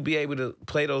 would you be able to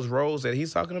play those roles that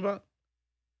he's talking about?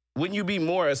 Wouldn't you be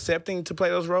more accepting to play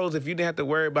those roles if you didn't have to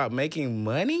worry about making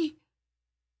money?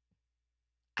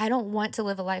 I don't want to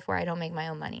live a life where I don't make my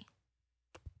own money.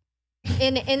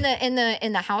 In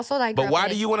the household I grew But up why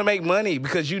in, do you want to make money?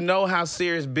 Because you know how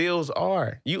serious bills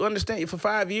are. You understand for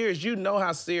 5 years, you know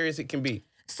how serious it can be.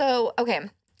 So, okay.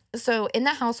 So in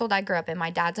the household I grew up in, my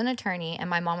dad's an attorney and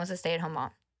my mom was a stay-at-home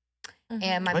mom.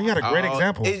 And my Oh, you got a great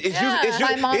example.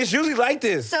 It's usually like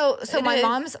this. so It my is.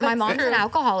 mom's That's an true.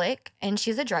 alcoholic and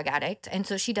she's a drug addict and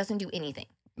so she doesn't do anything.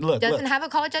 Look, Doesn't look. have a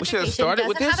college We should've education, started doesn't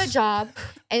with have a this. job,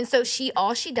 and so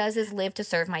all she does is live to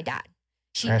serve my dad.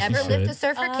 She As she never lived to should.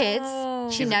 serve her kids.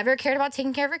 Oh. She never cared about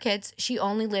taking care of her kids. She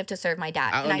only lived to serve my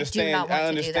dad, I and understand. I do not want I to do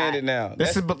understand that. it now.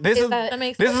 This is That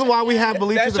makes this is sense. why we have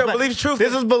belief That's truth your and fact. belief truth.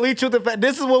 This is belief truth and fact.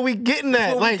 This is what we getting at.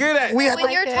 what we Like good at. we have When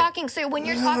to, you're talking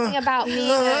about being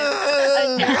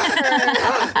a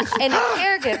nurturer and a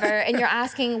caregiver, and you're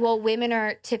asking, well, women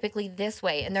are typically this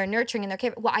way, and they're nurturing and they're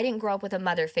caring. Well, I didn't grow up with a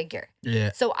mother figure,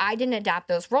 yeah, so I didn't adapt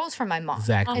those roles from my mom.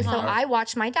 exactly. And so Uh-huh. I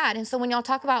watched my dad. And so when y'all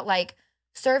talk about like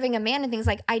serving a man and things,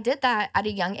 like I did that at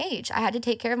a young age. I had to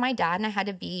take care of my dad and I had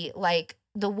to be like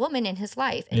the woman in his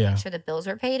life and Yeah. make sure the bills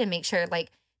were paid and make sure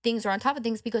like things were on top of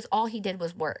things because all he did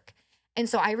was work. And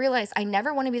so I realized I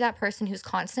never want to be that person who's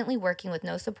constantly working with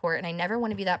no support. And I never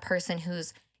want to be that person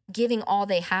who's giving all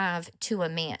they have to a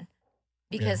man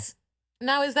because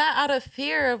Now, is that out of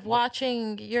fear of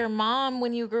watching your mom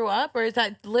when you grew up, or is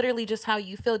that literally just how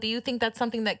you feel? Do you think that's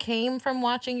something that came from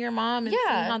watching your mom and seeing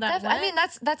how that went? I mean,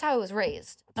 that's how I was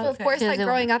raised. So of Okay. course, like Because it-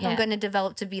 growing up, I'm yeah. going to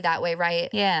develop to be that way, right?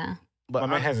 Yeah. But My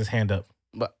man has his hand up.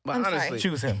 but I'm sorry. honestly,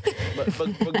 Choose him.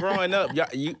 but growing up,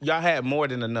 y'all had more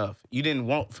than enough. You didn't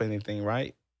want for anything,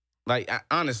 right? Like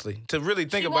honestly, to really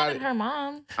think she about wanted it. her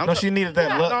mom. I'm No, ta- she needed that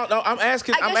no, love. no, I'm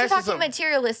asking. I I'm guess you're asking talking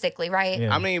something. materialistically, right?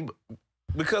 Yeah. I mean,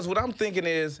 because what I'm thinking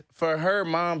is for her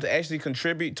mom to actually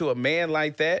contribute to a man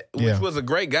like that, which Yeah. was a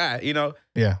great guy, you know,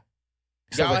 Yeah.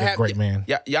 Sounds like a great man.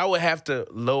 Y'all would have to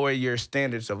lower your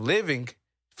standards of living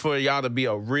for y'all to be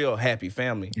a real happy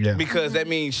family. Yeah. Because that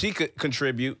means she could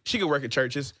contribute. She could work at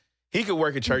churches. He could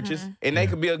work at churches. And they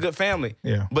could be a good family.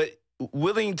 Yeah. But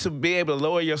willing to be able to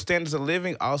lower your standards of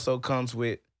living also comes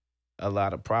with a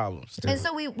lot of problems. And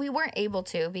so we weren't able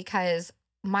to because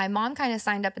my mom kind of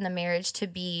signed up in the marriage to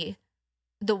be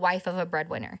the wife of a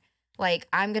breadwinner. Like,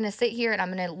 I'm going to sit here and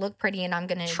I'm going to look pretty and I'm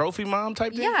going to... Trophy mom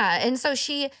type thing? Yeah. And so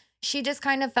she just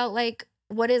kind of felt like,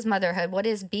 what is motherhood? What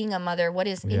is being a mother? What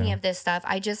is any of this stuff?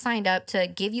 I just signed up to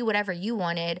give you whatever you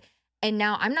wanted. And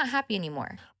now I'm not happy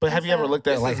anymore. But have you ever looked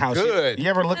at like how good. you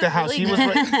ever looked at how she was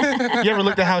you ever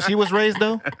looked at how she was raised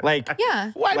though? Like Yeah.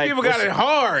 White Like, people got it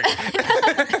hard.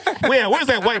 where's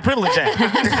that white privilege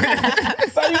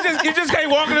at? So you just can't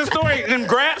walk in the store and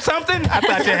grab something? I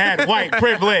thought you had white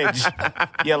privilege.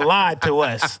 You lied to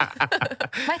us.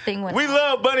 My thing went We out.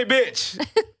 love Bunny Bitch.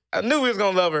 I knew we was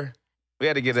gonna love her. We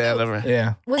had to get that out of her.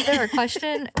 Yeah. Was there a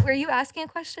question? Were you asking a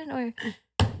question or?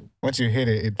 Once you hit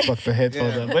it, it fucked the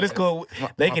headphones Yeah. up. But it's cool.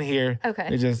 They can hear. Okay.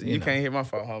 It just You know. can't hear my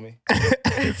fault, homie.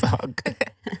 It's all good.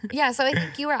 Yeah, so I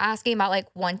think you were asking about like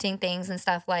wanting things and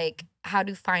stuff like how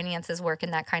do finances work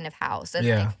in that kind of house? And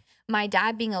Yeah. like my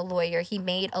dad being a lawyer, he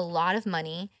made a lot of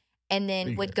money and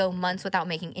then would go months without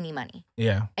making any money.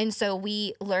 Yeah. And so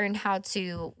we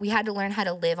had to learn how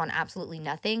to live on absolutely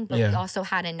nothing, but we Yeah. also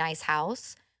had a nice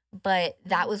house. But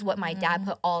that was what my dad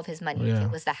put all of his money Yeah. into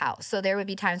was the house. So there would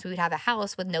be times we would have a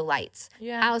house with no lights,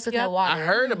 Yeah. house with Yep. no water. I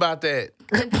heard about that.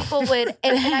 When people would,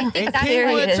 and I think And that's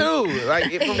Kingwood serious. too. Like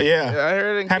Yeah. I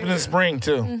heard in Happened in the Kingwood. spring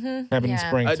too. Mm-hmm. Happened in Yeah.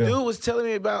 spring A too. dude was telling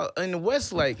me about in the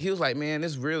Westlake. He was like, "Man,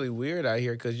 it's really weird out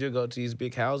here because you go to these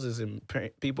big houses and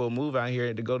people move out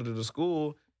here to go to the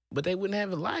school, but they wouldn't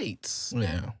have lights."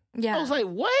 Yeah. Yeah. I was like,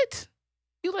 "What?"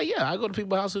 He was like, "Yeah, I go to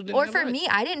people's houses who didn't Or have for lights." me,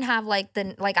 I didn't have I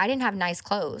didn't have nice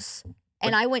clothes.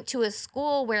 And I went to a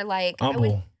school where I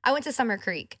went to Summer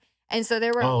Creek. And so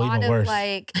there were a lot even of worse.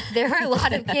 there were a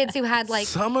lot of kids who had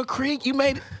Summer Creek. You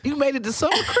made it to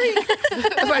Summer Creek.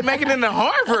 It's like making it into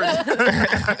Harvard.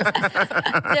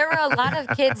 there were a lot of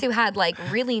kids who had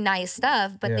really nice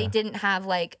stuff, but they Yeah. didn't have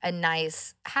a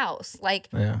nice house.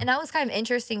 Yeah. And that was kind of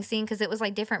interesting seeing because it was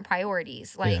different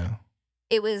priorities. Yeah.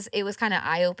 It was kind of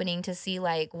eye opening to see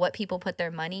what people put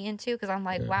their money into because I'm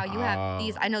like, Yeah. wow, you have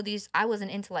these. I know these. I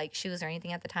wasn't into shoes or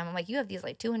anything at the time. I'm like, you have these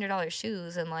 $200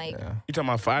 shoes and Yeah. You talking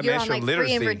about you're on financial free and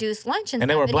literacy? reduced lunch and And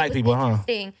they stuff, were it black was people, huh?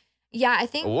 interesting. Yeah, I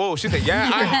think. Whoa, she said, "Yeah,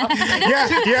 Yeah.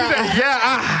 Yeah.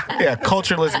 yeah." Yeah.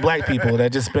 Cultureless black people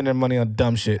that just spend their money on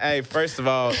dumb shit. Hey, first of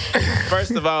all,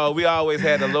 we always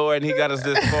had the Lord, and He got us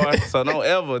this far. So don't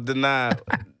ever deny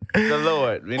the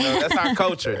Lord. You know, that's our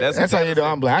culture. That's how you know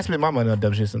I'm black. I spend my money on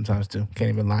dumb shit sometimes too. Can't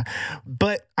even lie.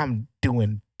 But I'm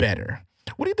doing better.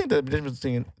 What do you think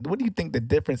the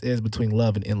difference is between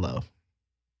love and in love?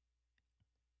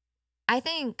 I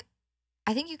think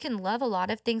you can love a lot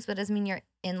of things, but it doesn't mean you're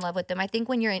in love with them. I think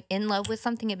when you're in love with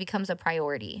something, it becomes a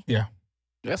priority.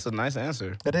 That's a nice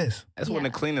answer. That is. That's one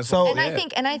of the Yeah. cleanest. So- ones And we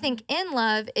I had. think in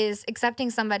love is accepting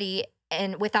somebody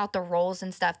and without the roles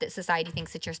and stuff that society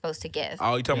thinks that you're supposed to give.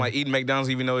 Oh, you talking about eating McDonald's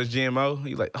even though it's GMO?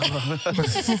 You like, oh.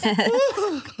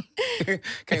 Can't wait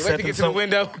to Accepting get to the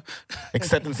window.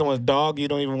 Accepting someone's dog you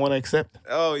don't even want to accept.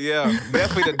 Oh yeah,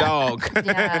 definitely the dog.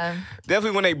 Yeah.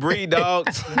 Definitely when they breed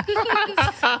dogs.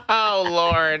 Oh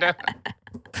Lord.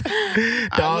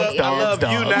 Dogs, I love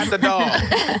you, not the dog.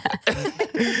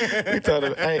 We told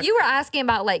him, hey, You were asking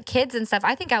about kids and stuff.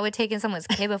 I think I would take in someone's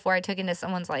kid before I took into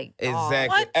someone's dog. Exactly.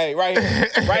 What? Hey, right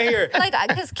here.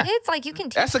 Because kids, you can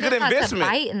teach That's a good them how to investment.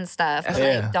 bite and stuff. But,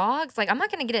 Yeah. dogs, I'm not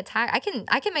gonna get attacked.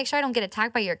 I can make sure I don't get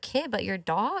attacked by your kid, but your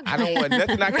dog. I don't want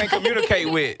nothing I can't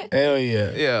communicate with. hell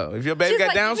yeah. Yeah, if your baby She's got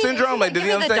like, Down "Give me- syndrome, does give he me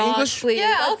the understand dog, English? please.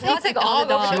 Yeah, I'll take all the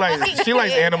dogs. She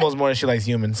likes animals more than she likes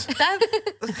humans. That's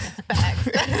facts.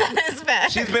 That is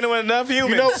facts. She's been with enough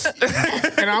humans. You know,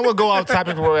 and I'm gonna go off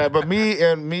topic for that, but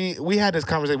me, we had this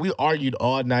conversation. We argued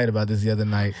all night about this the other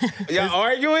night. Y'all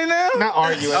arguing now? Not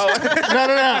arguing. Oh.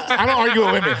 No. I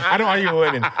don't argue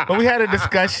with women. But we had a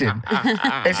discussion,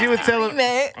 and she was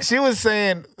she was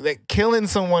saying that killing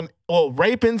someone or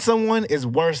raping someone is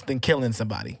worse than killing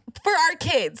somebody. For our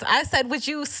kids, I said, would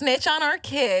you snitch on our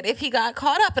kid if he got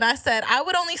caught up? And I said, I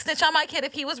would only snitch on my kid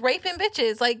if he was raping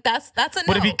bitches. That's a no.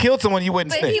 But if he killed someone, you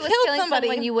wouldn't But if snitch. he was Killed killing somebody.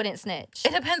 someone, you wouldn't snitch.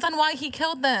 It depends on why he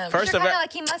killed them. First You're of kinda all,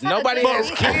 like, he must have nobody a good has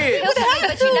reason. kids. Killed somebody,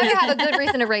 but you never have a good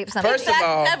reason to rape somebody. First of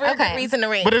all, Never a Okay. good reason to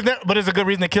rape. But is there a good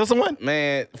reason to kill someone?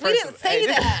 man. We didn't say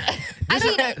that.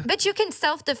 I mean, but you can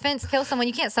self-defense kill someone.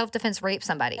 You can't self-defense rape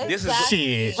somebody. This is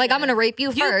Shit. Like, I'm going to rape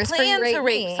you You first. plan to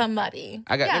rape me. somebody.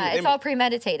 I got. Yeah, let me- it's all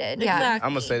premeditated. Yeah. Exactly.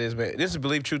 I'm gonna say this, man. This is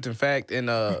Believe, Truth, and Fact, and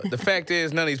the fact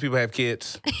is, none of these people have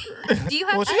kids. Do you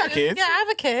have Well, she got kids. Yeah, I have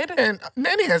a kid. And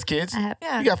Nanny has kids. I have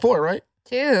Yeah. You got 4, right?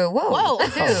 2. Whoa. Whoa.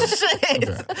 Two. Shit.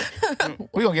 Okay.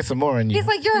 We're going to get some more in you. He's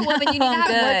like, you're a woman. You need to I'm have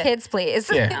more good. kids, please.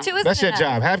 yeah, Two is that's your enough.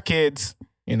 job. Have kids.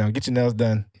 You know, get your nails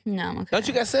done. No, I'm okay. Don't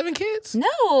you got 7 kids?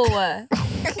 No.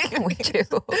 We do.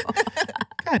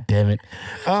 God damn it.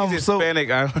 So, Hispanic.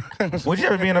 would you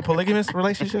ever be in a polygamous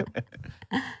relationship?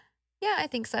 Yeah, I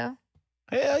think so.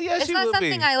 Hell yeah, It's she not would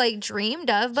something be. I like dreamed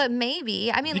of, but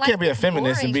maybe. I mean, You life can't be a is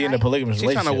feminist and boring, be in a right? polygamous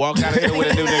She's trying to relationship. walk out of here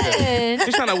with a new nigga.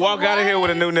 She's trying to walk out of here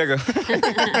with a new nigga.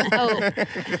 Oh,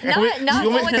 not you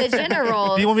going want- with the gender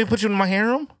roles. Do you want me to put you in my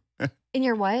harem? In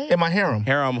your what? In my harem.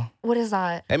 Harem. What is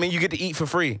that? I mean, you get to eat for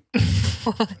free.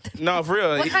 No, for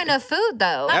real. What kind of food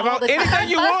though? Have All the anything time.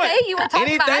 you Buffet want. You were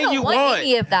talking about. I Anything don't you want want.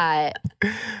 any of that.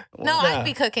 No, Nah. I'd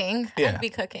be cooking. Yeah. I'd be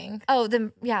cooking. Oh,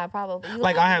 then yeah, probably. You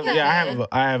Like love I have, it. yeah,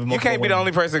 I have. You can't be the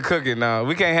only person cooking. No,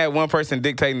 we can't have one person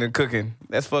dictating the cooking.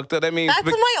 That's fucked up. That means That's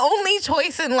my only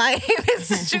choice in life is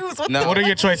to choose what. No. What are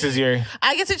your choices, Yuri?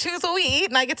 I get to choose what we eat,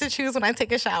 and I get to choose when I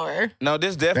take a shower. no.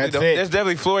 There's definitely That's it. there's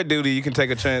definitely floor duty. You can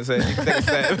take a chance at. You can take a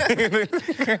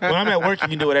stab. When I'm at work, you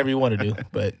can do whatever you want to do,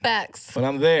 but Facts. when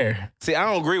I'm there, See, I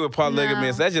don't agree with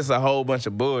polygamous. No. That's just a whole bunch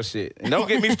of bullshit. And don't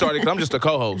get me started because I'm just a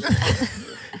co-host.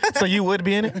 so you would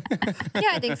be in it?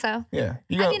 Yeah, I think so. Yeah.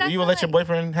 You I go, mean, I you feel would let your like-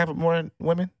 boyfriend have more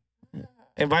women?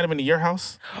 Invite him into your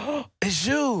house? It's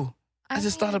you. I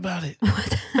just thought mean, about it.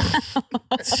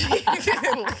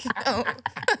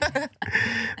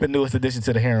 The newest addition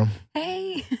to the harem.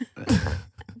 Hey.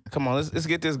 Come on, let's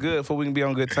get this good before we can be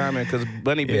on good timing. Because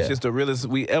Bunny bitch Yeah. is the realest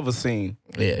we ever seen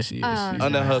Yeah, she is.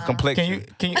 under her complexion.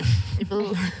 Can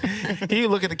you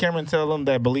look at the camera and tell them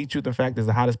that Believe, Truth, and Fact is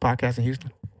the hottest podcast in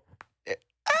Houston?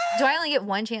 Do I only get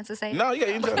one chance to say? No, yeah,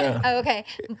 you can tell. Yeah. Oh, okay.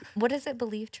 What is it?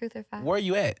 Believe, truth, or fact? Where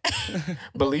you at?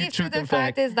 Believe, Truth, and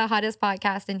Fact. is the hottest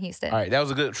podcast in Houston. All right, that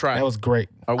was a good try. That was great.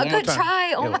 Or A one more good time.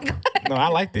 try. Oh Yeah. my god. No, I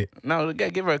liked it. No, we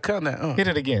gotta give her a cut now. Hit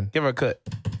it again. Give her a cut.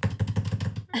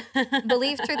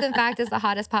 Believe, truth, and fact is the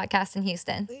hottest podcast in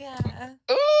Houston. Yeah.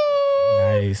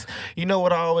 Nice. You know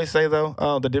what I always say though?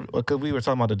 Because we were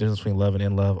talking about the difference between love and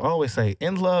in love. I always say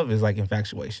in love is like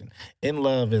infatuation. In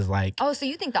love is like Oh, so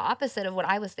you think the opposite of what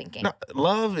I was thinking? no,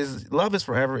 love is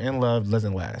forever. In love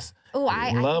doesn't last. Oh,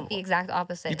 I love- think the exact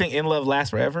opposite. You think in love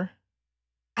lasts forever?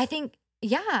 I think,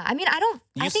 yeah. I mean, I don't.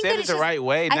 You I think said that it it's the just, right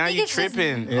way. I Now think you it's just-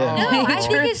 tripping. Yeah. No, Oh. I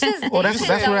think it's just. Well, that's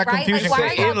dating, where that though, right? confusion Like, why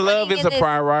comes are y'all In love putting is in a this-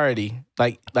 priority.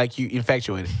 Like you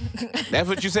infatuated. That's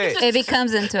what you said. It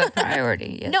becomes into a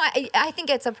priority. Yes. No, I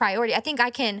think it's a priority. I think I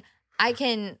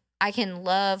can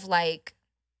love like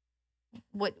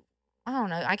what I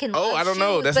don't know. I can. Oh, love I don't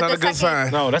know. shoes, That's but not a the good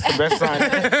second- sign. No, that's the best sign.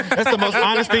 That's the most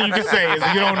honest thing you can say is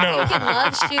you don't I can know.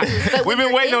 love shoes, but We've when been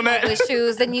you're waiting in on love that. With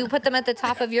shoes, then you put them at the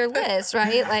top of your list,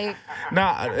 right? Like,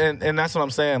 Nah, and that's what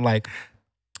I'm saying. Like,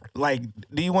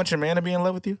 do you want your man to be in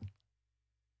love with you?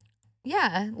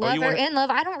 yeah, love you or wanna- in love.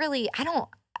 I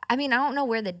don't know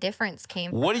where the difference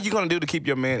came from. What are you gonna do to keep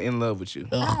your man in love with you?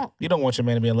 Ugh, don't- you don't want your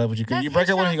man to be in love with you because That's you break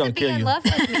his up with him, job he gonna to kill be in you. love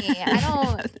with me. I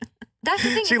don't. That's the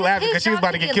thing. She it's laughing his 'cause she was job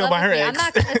about to be get in killed by love her with me. ex. I'm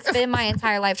not going to spend my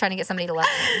entire life trying to get somebody to love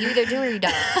me. You either do or you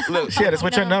don't. Look, Shit, it's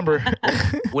with your No. number.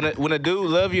 when a dude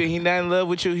love you and he not in love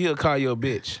with you, he'll call you a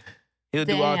bitch. He'll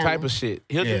do all Damn. type of shit.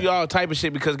 He'll do Yeah. all type of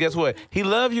shit because guess what? He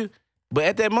love you, but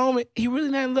at that moment, he really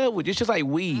not in love with you. It's just like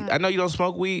weed. I know you don't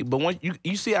smoke weed, but once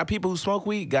you see how people who smoke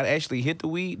weed got to actually hit the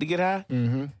weed to get high.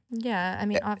 Mm-hmm. Yeah, I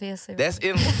mean, obviously. That's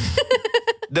in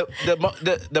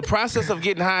the process of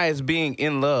getting high is being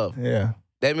in love. Yeah.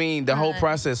 That means the whole Right.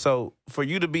 process. So for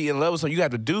you to be in love with someone, you have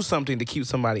to do something to keep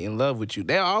somebody in love with you.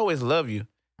 They'll always love you,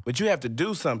 but you have to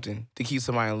do something to keep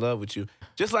somebody in love with you.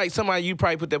 Just like somebody you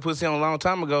probably put that pussy on a long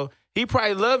time ago, he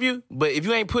probably love you, but if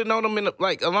you ain't putting on him in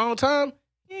a long time,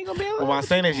 he ain't gonna be in love. Well, what I'm with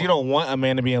saying you is you don't want a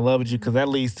man to be in love with you because that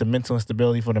leads to mental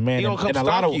instability for the man. He gonna come and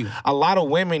stalk you. a lot of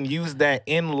women use that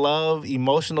in love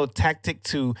emotional tactic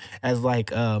as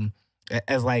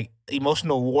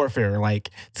emotional warfare, like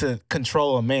to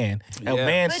control a man. A Yeah.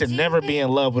 man But should do you never be think- in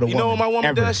love with a You woman. know what my woman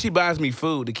ever. does? She buys me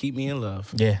food to keep me in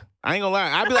love. Yeah. I ain't gonna lie.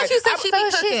 I'd be thought like, you said I- she So be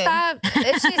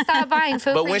if she cooking. stopped buying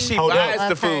food, But for when you, she Hold buys up. the love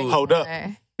her, food, you Hold up.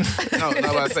 love her.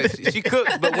 no, I say she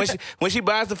cooks, but when she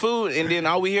buys the food and then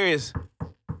all we hear is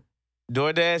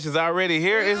DoorDash is already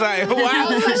here. It's like why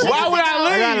would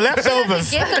I got I leave? leftovers.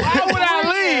 Get the Why food would I for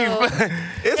you. leave?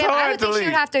 It's Yeah, I hard would to think she leave.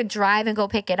 would have to drive and go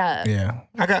pick it up. Yeah.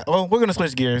 We're gonna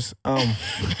switch gears.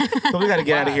 So we gotta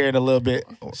get out of here in a little bit.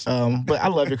 But I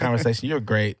love your conversation. You're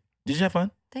great. Did you have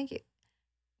fun? Thank you.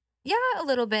 Yeah, a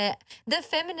little bit. The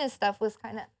feminist stuff was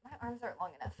kind of. My arms aren't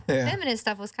long enough. Yeah. Feminist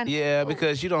stuff was kind of. Yeah,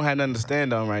 because you don't have nothing to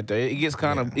stand on right there. It gets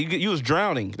kind of you was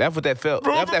drowning. That's what that felt.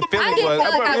 That's what that I feeling didn't was.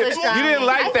 feel like I was You drowning. didn't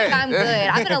like I that. think I'm good.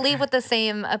 I'm gonna leave with the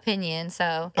same opinion,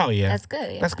 so Oh yeah, that's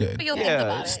good. Yeah. that's good. But you'll Yeah. think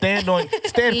about it.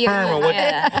 Stand Yeah. firm on what.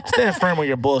 Yeah. Stand firm on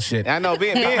your bullshit. I know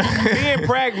being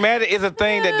pragmatic is a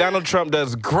thing that Donald Trump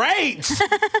does great.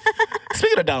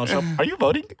 Speaking of Donald Trump, are you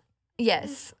voting?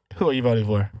 Yes, Who are you voting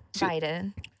for?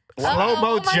 Biden.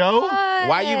 Slow-mo my Joe? God.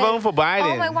 Why you voting for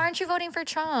Biden? Oh my! Why aren't you voting for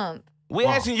Trump? We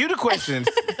asking you the questions.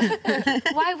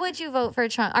 Why would you vote for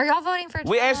Trump? Are y'all voting for Trump?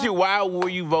 We asked you why were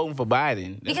you voting for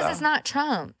Biden? That's because all. it's not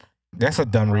Trump. That's a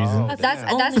dumb reason. Oh, That's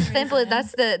damn. that's the simplest.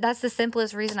 That's the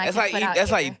simplest reason I That's can like put out that's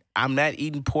here. like I'm not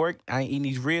eating pork. I ain't eating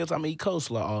these ribs. I'm gonna eat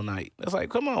coleslaw all night. That's like,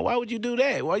 come on, why would you do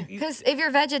that? Why you, Because if you're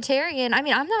vegetarian, I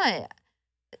mean, I'm not.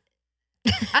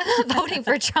 I'm not voting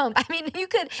for Trump. I mean, you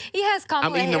could. He has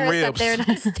Kamala eating them Harris up there.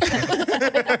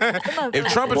 And if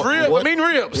Trump is What- ribs, what- I'm eating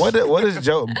ribs. What is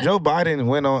Joe Biden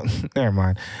went on? Never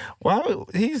mind. Why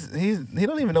he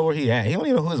don't even know where he at. He don't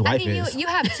even know who his I wife mean, is. you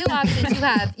have two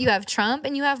options. You have Trump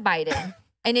and you have Biden.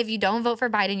 And if you don't vote for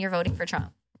Biden, you're voting for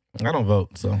Trump. I don't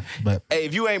vote, so but Hey,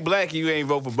 if you ain't black, you ain't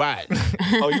vote for Biden.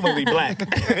 oh, you want to be black?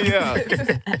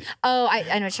 Yeah. Oh, I know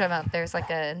what you're talking about. There's like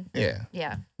a Yeah,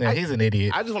 yeah. yeah. He's an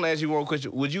idiot. I just want to ask you one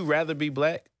question. Would you rather be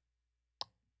black?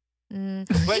 Mm.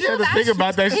 You have to think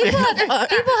about that shit. People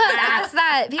have asked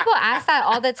that. People ask that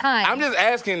all the time. I'm just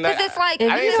asking. because it's like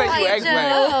I didn't say you act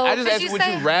black. I just Did asked, you would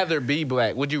say- you rather be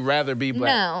black? Would you rather be black?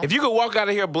 No. If you could walk out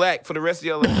of here black for the rest of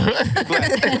your life, be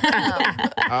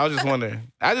black. I was just wondering.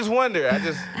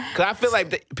 Cause I feel like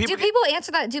people. Do people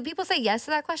answer that? Do people say yes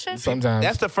to that question? Sometimes.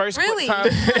 That's the first Really? time.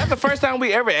 That's the first time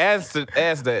we ever asked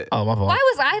that. Oh, my fault. Why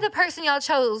was I the person y'all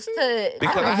chose to?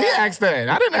 Because He asked that.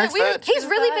 I didn't ask that. He's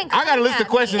really been. I got a list of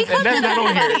questions, and that's not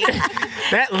on here.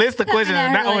 That list of questions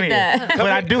is not on here.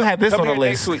 But I do have this Come on the here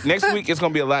list. next week. Next week it's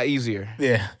gonna be a lot easier.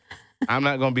 Yeah. I'm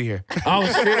not gonna be here. Oh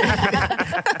shit.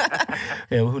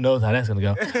 Yeah, well, who knows how that's gonna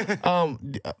go.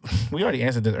 We already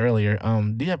answered this earlier.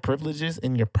 Do you have privileges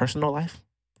in your personal life?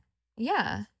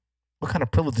 Yeah. What kind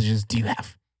of privileges do you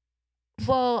have?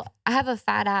 Well, I have a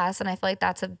fat ass, and I feel like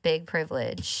that's a big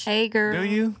privilege. Hey, girl. Do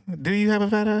you? Do you have a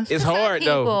fat ass? It's Some hard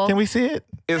though. people- Can we see it?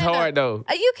 It's hard though.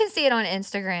 You can see it on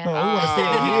Instagram. Oh, we want to see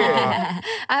it here.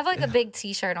 I have like a big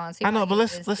T-shirt on. So I know, but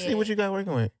let's see what you got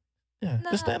working with. Yeah,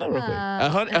 just stand up real quick.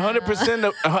 100%.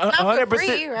 Not for 100%.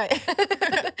 free, right?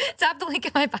 Tap the link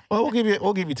in my bio. Well,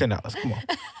 we'll give you $10. Come on.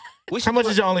 We should How much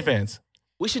do is it. your OnlyFans?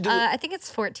 We should do it. I think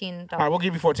it's $14. All right, we'll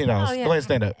give you $14. Oh, yeah. Go ahead and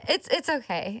stand up. It's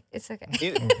okay. It's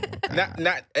okay.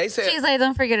 Not. They said She's like,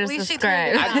 don't forget to We should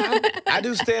subscribe. turn it I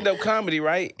do stand up comedy,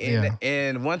 right? And, Yeah.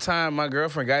 and one time my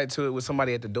girlfriend got into it with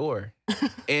somebody at the door.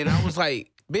 And I was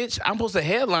like, bitch, I'm supposed to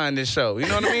headline this show. You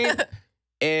know what I mean?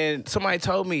 And somebody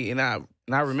told me, and I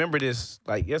remember this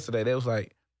like yesterday, they was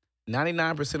like,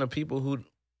 99% of people who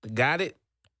got it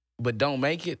but don't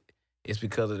make it, it's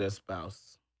because of their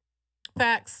spouse.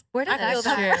 Facts. Where did I that feel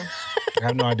come that. I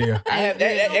have no idea. I have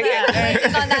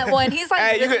He's on that one. He's like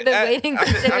Hey, you really could- been waiting to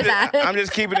share that. I'm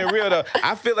just keeping it real though.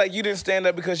 I feel like you didn't stand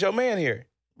up because your man here,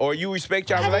 or you respect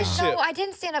your relationship. No, I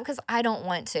didn't stand up because I don't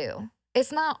want to.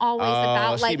 It's not always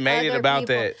about she like made it other about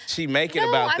people. that. She make it No,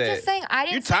 about I'm that. just saying I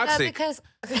didn't You stand toxic. up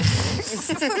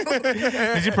because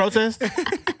Did you protest?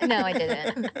 no, I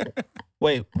didn't.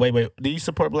 Wait. Do you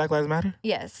support Black Lives Matter?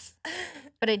 Yes,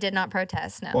 but I did not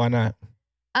protest. No. Why not?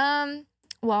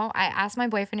 Well, I asked my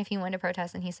boyfriend if he wanted to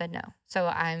protest, and he said no. So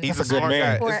I'm. He's That's a a good smart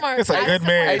man. guy. Smart. It's a I good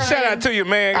man. Hey, Right. shout out to you,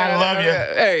 man. I love you.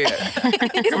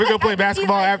 Hey, Can we go play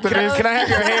basketball after this? can I have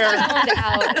your hair?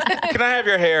 Out. Can I have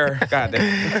your hair? God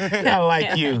damn. I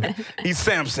like you. He's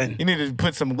Samson. You need to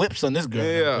put some lips on this girl.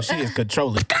 Yeah. She is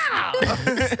controlling.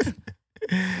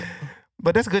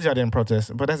 But that's good y'all didn't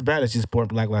protest. But that's bad that you support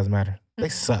Black Lives Matter. They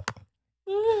suck.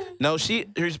 No, she's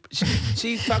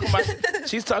talking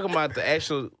about the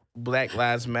actual Black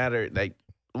Lives Matter, like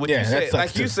what Yeah, you that said. sucks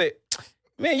Like you too. said,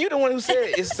 man, you the one who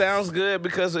said it sounds good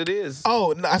because it is.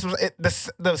 Oh, no,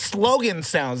 the slogan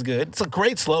sounds good. It's a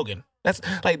great slogan. That's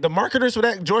like the marketers for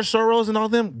that, George Soros and all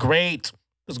them, great.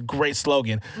 It's a great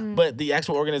slogan. Mm. But the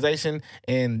actual organization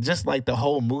and just like the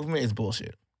whole movement is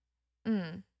bullshit.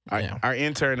 Mm. Yeah. Our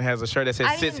intern has a shirt that says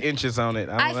I 6 mean, inches on it.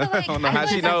 I feel like, I don't know how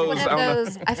she knows. That's one I of don't know.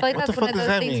 those, I feel like What that's the one fuck of does those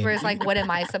that things mean? where it's like, what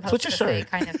am I supposed Switch your to say shirt.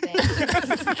 kind of thing.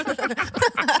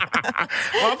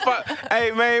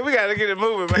 Hey man, we gotta get it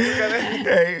moving, man. We gotta-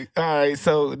 Hey, all right.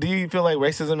 So, do you feel like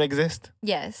racism exists?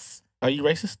 Yes. Are you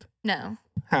racist? No.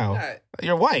 How?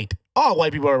 You're white. All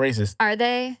white people are racist. Are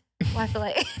they? Well, I feel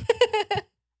like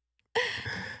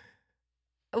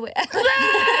Wait.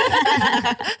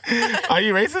 Are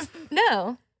you racist?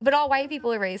 No, but all white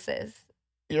people are racist.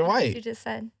 You're You white. just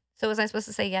said. So was I supposed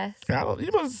to say yes? You're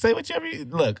supposed to say whatever you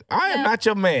look. I am No. not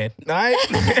your man. All right.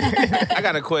 I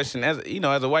got a question. As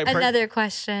a white person. Another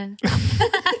question.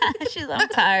 She's I'm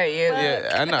tired of you.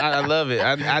 Yeah, I know. I love it.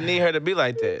 I need her to be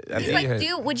like that. I It's need like,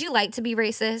 her. would you like to be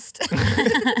racist?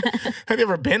 Have you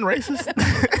ever been racist?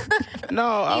 No,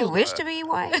 I You was, wish to be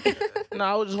white. no,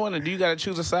 I was just wondering. Do you got to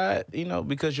choose a side?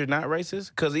 Because you're not racist.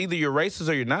 Because either you're racist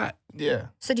or you're not. Yeah.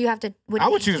 So do you have to? I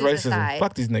would you choose a racism. side?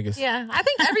 Fuck these niggas. Yeah, I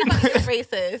think everybody is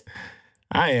racist.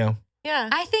 I am. Yeah.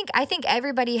 I think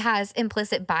everybody has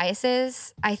implicit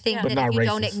biases. I think Yeah. But that not if you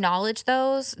don't racist. acknowledge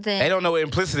those, then They don't know what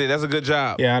implicit is. That's a good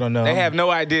job. Yeah, I don't know. They have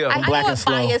no idea. I black know and what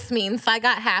slow. bias means, so I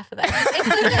got half of that.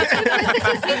 Implicit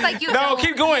just means like you. no, don't-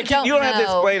 keep going. You don't have to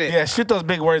know. explain it. Yeah, shoot those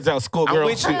big words out, I'm schoolgirl.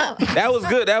 with you. That was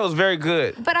good. That was very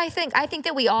good. But I think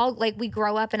that we all we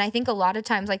grow up, and I think a lot of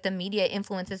times the media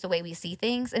influences the way we see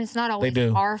things, and it's not always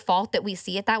do. our fault that we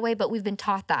see it that way, but we've been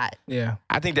taught that. Yeah.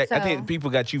 I think So-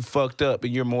 people got you fucked up,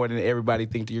 and you're more than everybody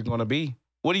think that you're gonna be.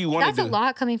 What do you want That's to a do?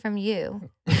 lot coming from you.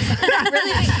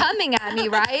 Really been coming at me,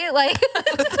 right? Like,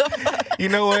 You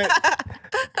know what?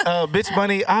 Bitch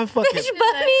bunny, I'm fucking. bitch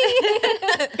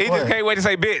bunny. He What? just can't wait to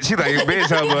say bitch. He's like, bitch,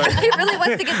 how much? He really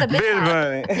wants to get the bitch. Bitch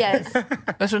out. bunny. Yes,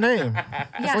 That's your name.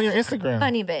 It's on your Instagram.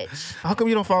 bunny bitch. How come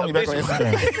you don't follow me back on bitch.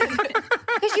 Instagram?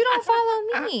 Because you don't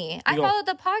follow me. I You gon- followed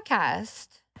the podcast,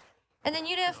 and then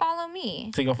you didn't follow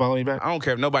me. So you gonna follow me back? I don't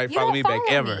care if nobody You follow don't me back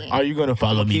follow ever. me. Are you gonna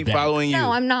follow me Keep back? following you.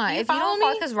 No, I'm not. You If you follow don't me?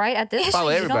 follow, because right at this Follow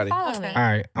point, everybody. You don't follow Okay. All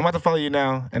right, I'm about to follow you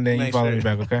now, and then you Make follow sure. me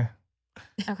back, okay?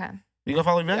 me. Okay. You gonna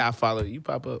follow me back? Yeah, I follow you. You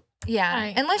pop up. Yeah.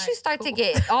 Alright, Unless you alright, start to cool.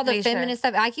 get all the Make sure. feminist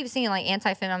stuff. I keep seeing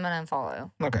anti-fem. I'm gonna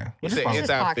unfollow. Okay. You Well, just said follow me. It's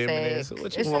just Anti-feminist. toxic. What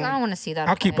It's you just, want? I don't want to see that.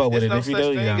 I'll keep up with There's it no if you such do.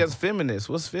 You thing know. as feminist.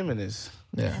 What's feminist?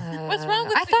 Yeah. What's wrong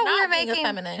with I you thought we not were being making- a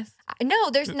feminist? No,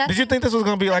 there's nothing. Did you think this was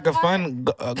gonna be like a fun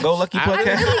go lucky I I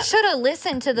podcast? really should have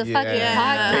listened to the Yeah. fucking Yeah,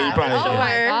 podcast. you probably oh should.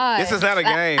 my god. This is not a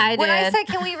game. I when I did. said,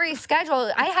 can we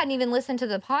reschedule? I hadn't even listened to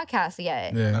the podcast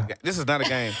yet. Yeah. Okay, this is not a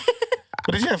game.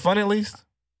 But did you have fun at least?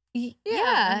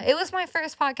 Yeah, it was my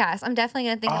first podcast. I'm definitely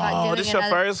gonna think about Oh, doing this your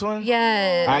another. first one?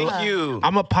 Yes. Thank you.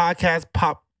 I'm a podcast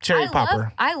cherry I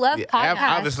popper. I love Yeah, podcasts.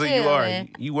 obviously too.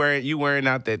 you are. You wearing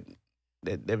out that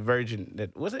virgin.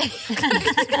 That what's it?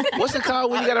 What's it called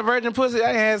when you got a virgin pussy? I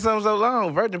ain't had something so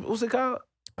long. Virgin. What's it called?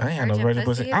 I ain't had no Virgin virgin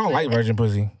pussy. pussy I don't is like good. virgin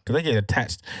pussy because they get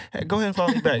attached. Hey, go ahead and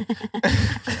follow me back.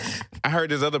 I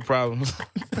heard there's other problems.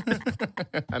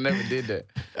 I never did that.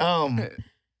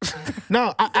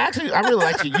 No, I really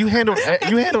like you. You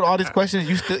handled all these questions.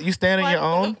 You stand on your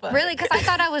own. Really, because I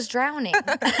thought I was drowning.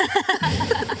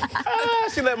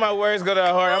 She let my words go to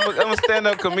her heart. I'm a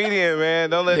stand-up comedian, man.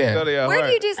 Don't let Yeah. it go to your Where heart.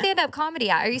 do you do stand up comedy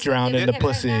at? Are you still Drown in doing the it right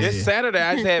pussy. now? This Saturday,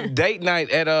 I have date night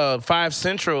at 5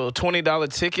 Central, $20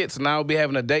 tickets, and I'll be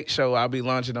having a date show. I'll be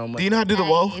launching on Do Monday. you know how to do the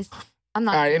whoa? Nice. I'm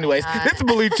not. All right. doing Anyways, that. this is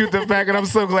Believe Truth and Fact, and I'm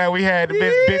so glad we had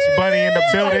Miss Bitch Bunny in the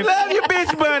I building. love you,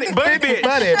 bitch bunny. Bunny bitch.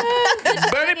 Bunny,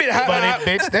 Bunny bitch. bunny,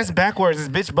 bitch. That's backwards. It's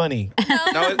bitch bunny.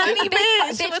 No, Bunny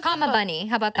it's, bitch. Bitch, comma bunny.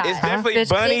 How about that? it's definitely Bitch,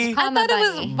 bunny, Bitch, comma I thought it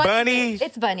was bunny. bunny,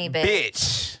 It's bunny, bitch.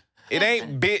 bitch. It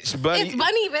ain't bitch bunny. It's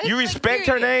bunny bitch. You like, respect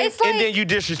her period. name, It's like- and then you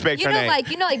disrespect You her know, name.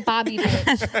 like Bobby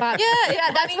bitch. Bob- Yeah, that's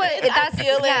what. bunny bitch. That's I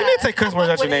feel it. yeah. You need to take cuss words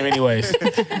out your name, anyways.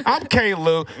 I'm K.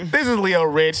 Lou. This is Leo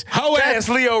Rich. Hoe ass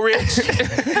Leo Rich.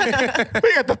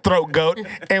 We got the throat goat,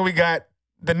 and we got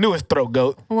the newest throat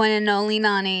goat. One and only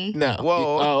Nani. No.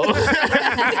 Whoa. Oh.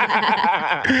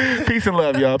 Peace and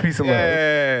love, y'all. Peace and love.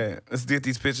 Yeah. Let's get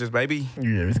these pictures, baby.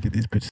 Yeah, let's get these pictures.